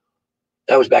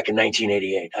that was back in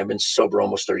 1988. I've been sober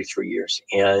almost 33 years.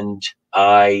 And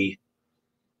I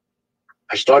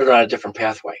started on a different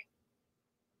pathway.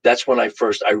 That's when I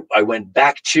went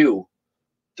back to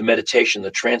the meditation,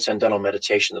 the transcendental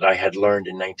meditation that I had learned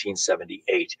in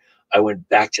 1978. I went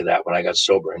back to that when I got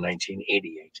sober in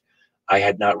 1988. I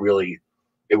had not really,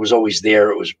 it was always there.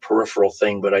 It was a peripheral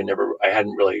thing, but I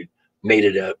hadn't really made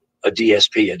it a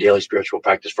DSP, a daily spiritual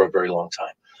practice, for a very long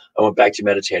time. I went back to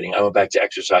meditating. I went back to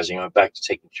exercising. I went back to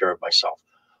taking care of myself.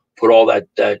 Put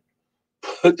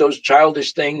those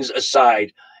childish things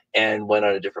aside and went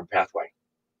on a different pathway.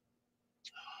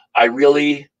 I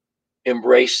really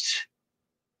embraced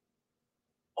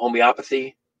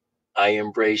homeopathy. I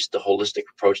embraced the holistic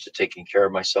approach to taking care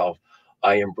of myself.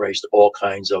 I embraced all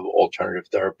kinds of alternative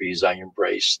therapies. I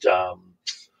embraced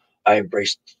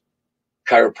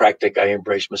chiropractic, I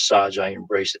embraced massage, I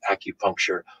embraced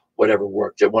acupuncture, whatever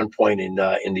worked. At one point in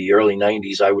the early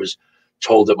 90s, I was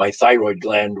told that my thyroid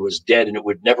gland was dead and it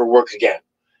would never work again.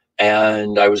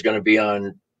 And I was going to be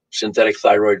on synthetic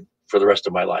thyroid for the rest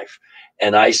of my life.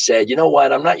 And I said, you know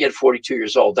what? I'm not yet 42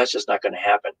 years old. That's just not going to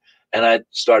happen. And I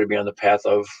started me on the path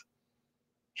of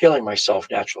healing myself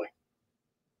naturally.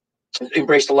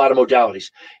 Embraced a lot of modalities.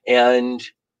 And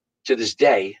to this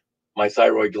day, my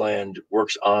thyroid gland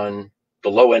works on the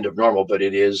low end of normal, but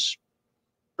it is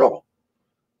normal.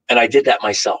 And I did that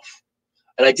myself.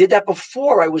 And I did that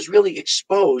before I was really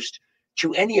exposed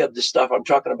to any of the stuff I'm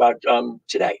talking about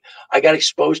today. I got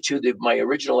exposed to my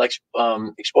original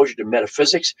exposure to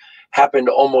metaphysics happened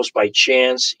almost by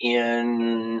chance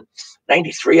in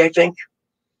 93, I think,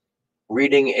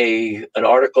 reading an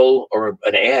article or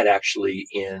an ad actually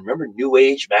remember New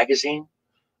Age magazine?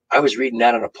 I was reading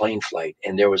that on a plane flight,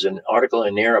 and there was an article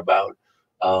in there about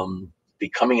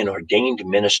becoming an ordained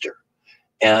minister.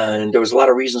 And there was a lot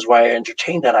of reasons why I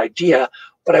entertained that idea,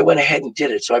 but I went ahead and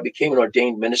did it. So I became an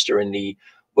ordained minister in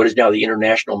what is now the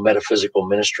International Metaphysical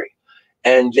Ministry.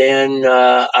 And then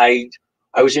I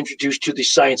was introduced to the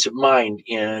science of mind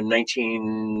in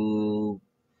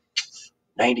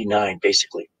 1999,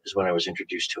 basically, is when I was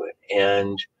introduced to it.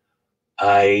 And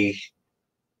I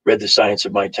read the Science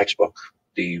of Mind textbook,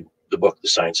 the book, The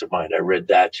Science of Mind. I read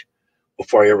that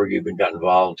before I ever even got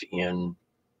involved in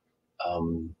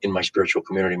my spiritual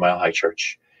community, Mile High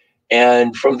Church.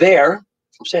 And from there,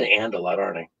 I'm saying "and" a lot,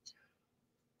 aren't I?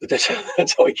 But that's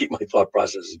how I keep my thought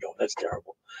processes going. That's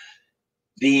terrible.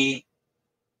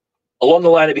 Along the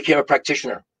line, I became a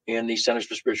practitioner in the Centers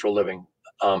for Spiritual Living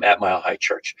at Mile High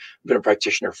Church. I've been a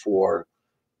practitioner for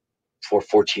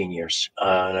 14 years,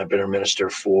 and I've been a minister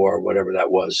for whatever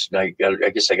that was. Now, I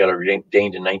guess I got ordained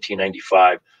in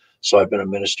 1995, so I've been a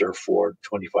minister for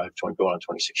going on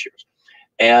 26 years.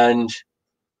 And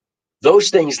those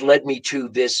things led me to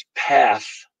this path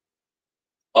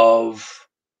of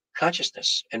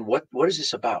consciousness. And what is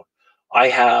this about? I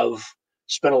have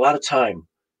spent a lot of time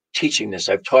teaching this.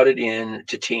 I've taught it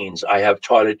to teens. I have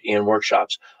taught it in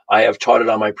workshops. I have taught it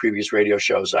on my previous radio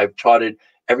shows. I've taught it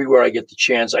everywhere I get the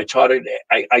chance. I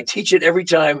teach it every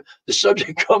time the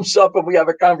subject comes up and we have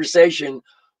a conversation.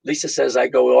 Lisa says I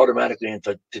go automatically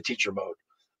into teacher mode,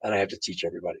 and I have to teach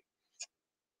everybody.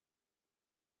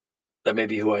 That may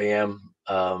be who I am.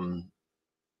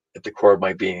 At the core of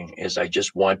my being is I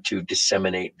just want to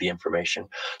disseminate the information.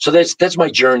 So that's my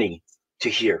journey to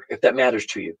here, if that matters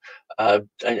to you. I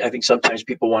think sometimes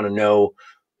people want to know,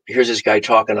 here's this guy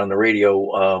talking on the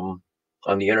radio, on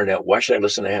the internet. Why should I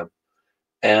listen to him?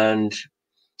 And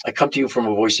I come to you from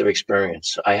a voice of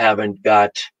experience. I haven't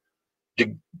got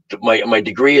my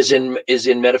degree is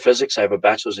in metaphysics. I have a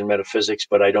bachelor's in metaphysics,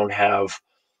 but I don't have,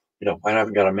 I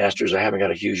haven't got a master's. I haven't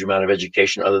got a huge amount of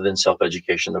education other than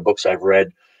self-education, the books I've read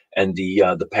and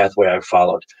the pathway I've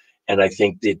followed. And I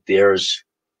think that there's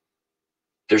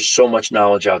so much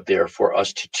knowledge out there for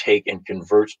us to take and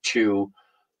convert to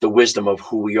the wisdom of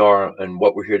who we are and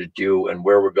what we're here to do and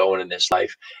where we're going in this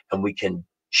life. And we can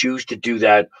choose to do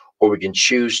that, or we can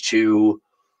choose to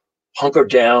hunker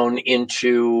down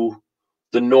into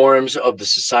the norms of the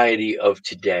society of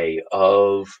today,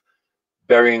 of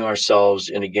burying ourselves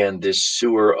in, again, this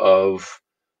sewer of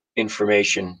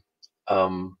information,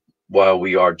 while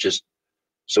we are just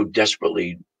so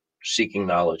desperately seeking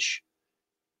knowledge.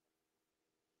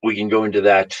 We can go into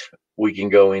that. We can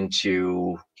go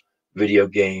into video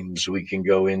games. We can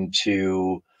go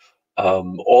into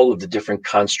all of the different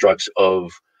constructs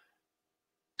of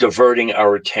diverting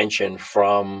our attention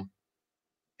from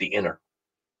the inner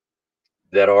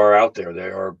that are out there. They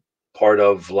are part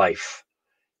of life.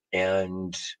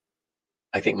 And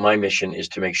I think my mission is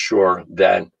to make sure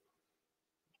that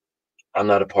I'm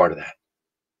not a part of that.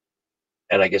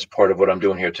 And I guess part of what I'm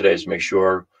doing here today is make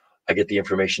sure I get the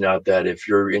information out that if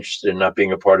you're interested in not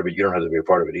being a part of it, you don't have to be a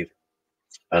part of it either.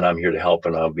 And I'm here to help,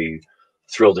 and I'll be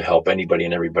thrilled to help anybody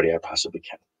and everybody I possibly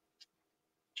can.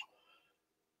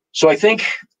 So I think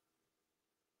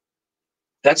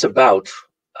that's about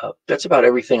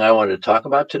everything I wanted to talk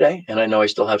about today. And I know I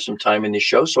still have some time in this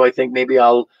show, so I think maybe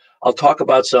I'll talk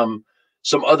about some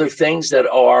other things that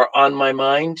are on my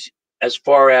mind as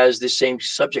far as the same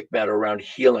subject matter around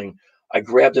healing. I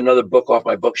grabbed another book off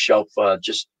my bookshelf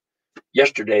just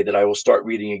yesterday that I will start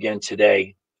reading again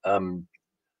today,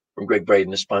 from Greg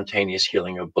Braden, The Spontaneous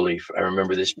Healing of Belief. I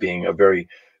remember this being a very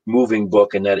moving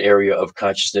book in that area of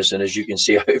consciousness. And as you can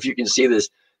see, if you can see this,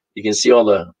 you can see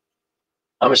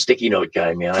I'm a sticky note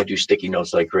guy, man. I do sticky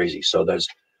notes like crazy. So there's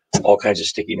all kinds of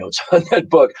sticky notes on that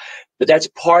book. But that's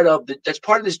part of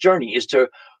this journey, is to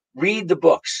read the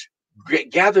books,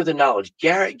 gather the knowledge,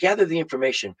 gather the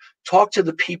information, talk to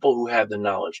the people who have the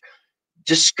knowledge,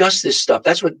 discuss this stuff.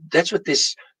 That's what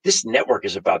this network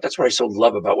is about. That's what I so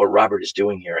love about what Robert is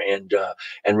doing here,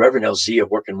 and Reverend Elzia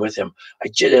working with him,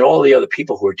 and all the other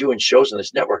people who are doing shows on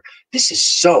this network. This is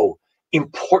so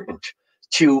important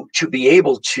to be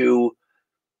able to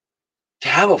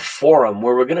have a forum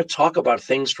where we're going to talk about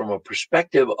things from a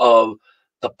perspective of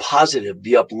the positive,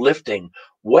 the uplifting,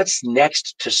 what's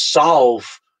next to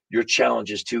solve your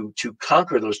challenges, to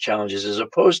conquer those challenges, as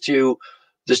opposed to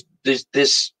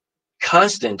this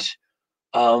constant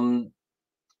pissing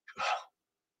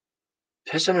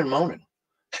and moaning,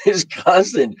 this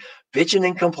constant bitching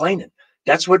and complaining.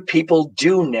 That's what people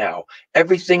do now.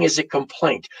 Everything is a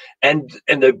complaint, and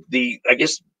the I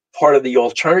guess part of the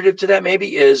alternative to that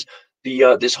maybe is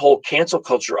the this whole cancel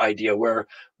culture idea, where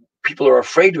people are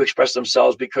afraid to express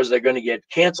themselves because they're going to get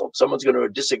canceled. Someone's going to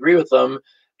disagree with them,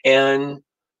 and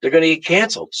they're going to get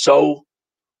canceled. So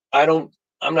I'm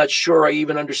not sure I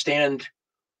even understand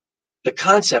the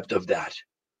concept of that.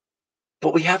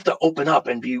 But we have to open up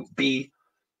and be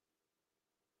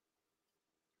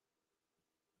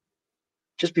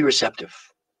receptive.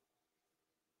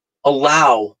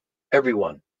 Allow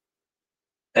everyone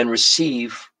and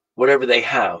receive whatever they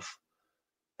have,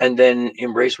 and then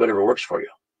embrace whatever works for you.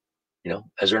 You know,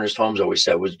 as Ernest Holmes always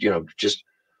said, was, just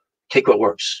take what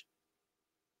works.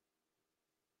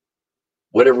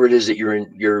 Whatever it is that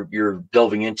you're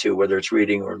delving into, whether it's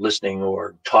reading or listening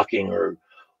or talking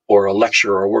or a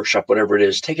lecture or a workshop, whatever it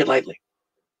is, take it lightly.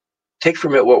 Take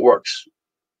from it what works.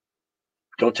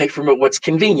 Don't take from it what's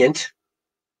convenient.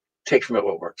 Take from it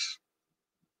what works.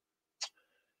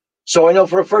 So I know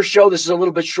for a first show, this is a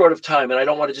little bit short of time, and I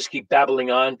don't want to just keep babbling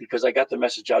on, because I got the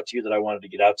message out to you that I wanted to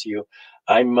get out to you.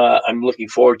 I'm looking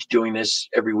forward to doing this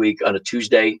every week on a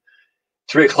Tuesday,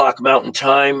 3:00 Mountain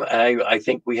Time. I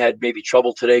think we had maybe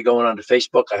trouble today going on to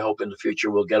Facebook. I hope in the future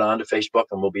we'll get on to Facebook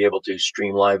and we'll be able to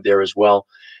stream live there as well.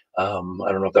 I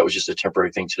don't know if that was just a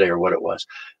temporary thing today or what it was.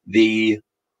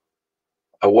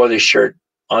 I wore this shirt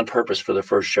on purpose for the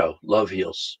first show. Love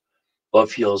heals.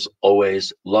 Love heals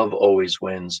always. Love always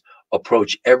wins.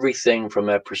 Approach everything from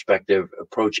that perspective.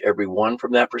 Approach everyone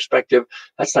from that perspective.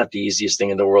 That's not the easiest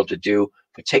thing in the world to do,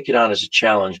 but take it on as a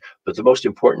challenge. But the most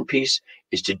important piece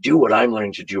is to do what I'm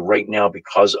learning to do right now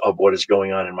because of what is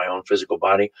going on in my own physical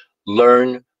body.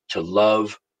 Learn to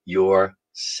love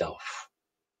yourself.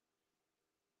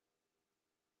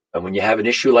 And when you have an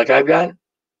issue like I've got,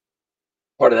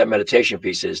 part of that meditation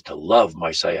piece is to love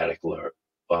my sciatic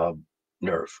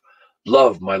nerve,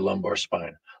 love my lumbar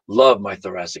spine, love my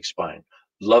thoracic spine,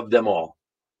 love them all,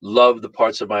 love the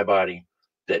parts of my body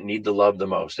that need the love the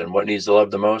most. And what needs the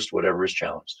love the most? Whatever is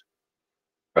challenged.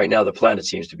 Right now, the planet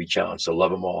seems to be challenged. So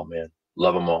love them all, man.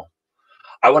 Love them all.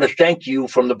 I want to thank you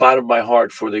from the bottom of my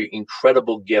heart for the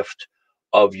incredible gift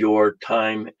of your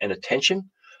time and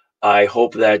attention. I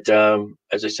hope that,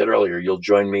 as I said earlier, you'll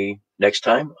join me next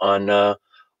time on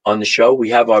the show.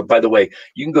 We have by the way,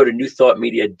 you can go to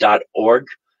newthoughtmedia.org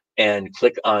and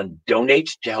click on donate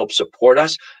to help support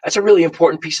us. That's a really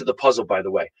important piece of the puzzle, by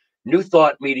the way.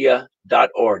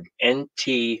 newthoughtmedia.org,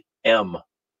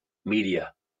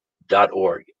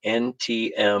 ntmmedia.org,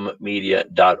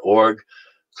 ntmmedia.org.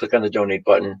 Click on the donate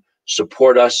button.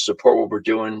 Support us, support what we're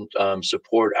doing,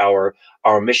 support our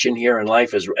mission here in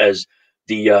life, as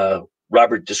the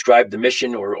Robert described the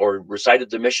mission or recited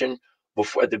the mission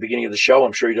before at the beginning of the show.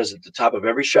 I'm sure he does at the top of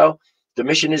every show. The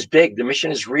mission is big, the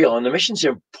mission is real, and the mission's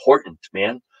important,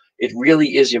 man. It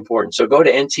really is important. So go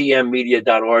to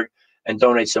ntmmedia.org and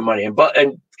donate some money. And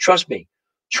trust me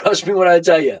when I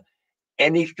tell you,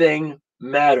 anything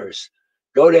matters.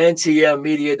 Go to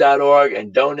ntmmedia.org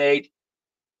and donate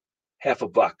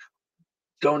 $50,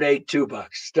 donate $2,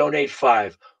 donate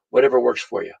 $5, whatever works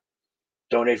for you.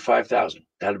 Donate 5,000.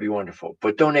 That'd be wonderful.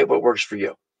 But donate what works for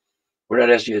you. We're not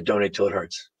asking you to donate till it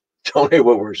hurts. Donate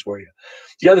what works for you.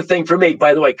 The other thing for me,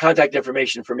 by the way, contact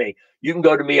information for me. You can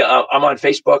go to me. I'm on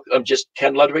Facebook. I'm just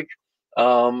Ken Ludwig.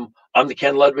 I'm the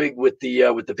Ken Ludwig with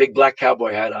the big black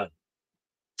cowboy hat on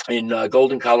in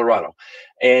Golden, Colorado.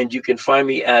 And you can find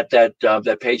me at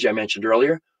that page I mentioned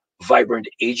earlier, Vibrant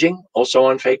Aging, also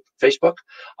on Facebook.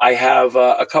 I have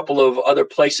a couple of other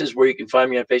places where you can find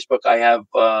me on Facebook. I have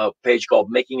a page called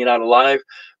Making It Out Alive.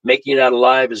 Making It Out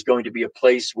Alive is going to be a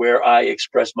place where I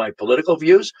express my political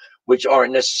views, which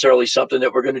aren't necessarily something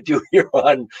that we're going to do here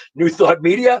on New Thought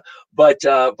Media, but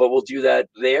we'll do that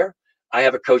there. I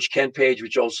have a Coach Ken page,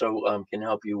 which also can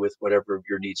help you with whatever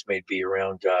your needs may be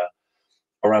around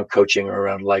coaching or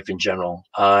around life in general.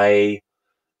 I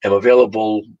am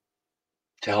available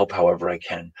to help however I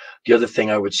can. The other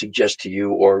thing I would suggest to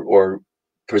you, or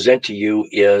present to you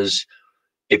is,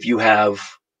 if you have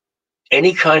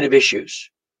any kind of issues,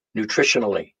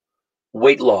 nutritionally,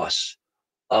 weight loss,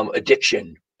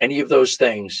 addiction, any of those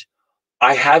things,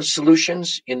 I have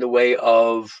solutions in the way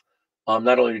of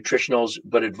not only nutritionals,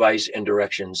 but advice and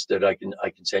directions that I can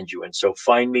send you in. So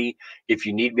find me if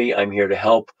you need me. I'm here to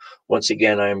help. Once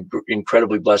again, I am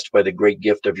incredibly blessed by the great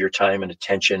gift of your time and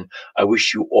attention. I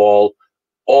wish you all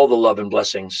the love and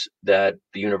blessings that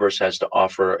the universe has to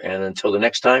offer. And until the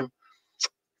next time,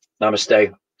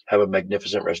 namaste. Have a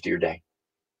magnificent rest of your day.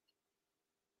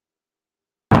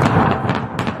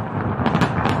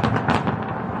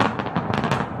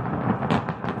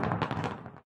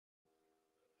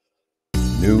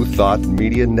 New Thought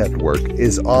Media Network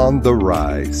is on the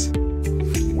rise.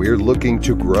 We're looking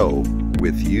to grow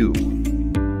with you.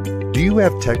 Do you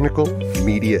have technical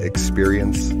media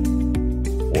experience,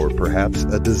 or perhaps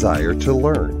a desire to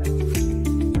learn?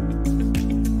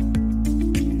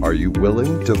 Are you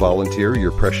willing to volunteer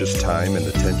your precious time and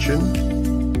attention?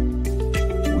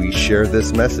 We share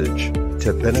this message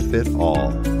to benefit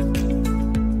all.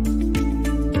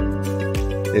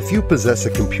 If you possess a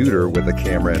computer with a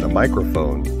camera and a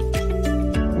microphone,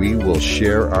 we will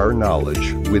share our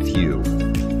knowledge with you.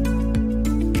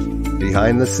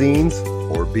 Behind the scenes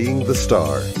or being the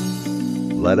star,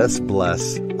 let us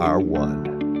bless our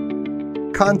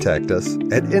one. Contact us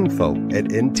at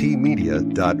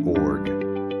info@ntmedia.org.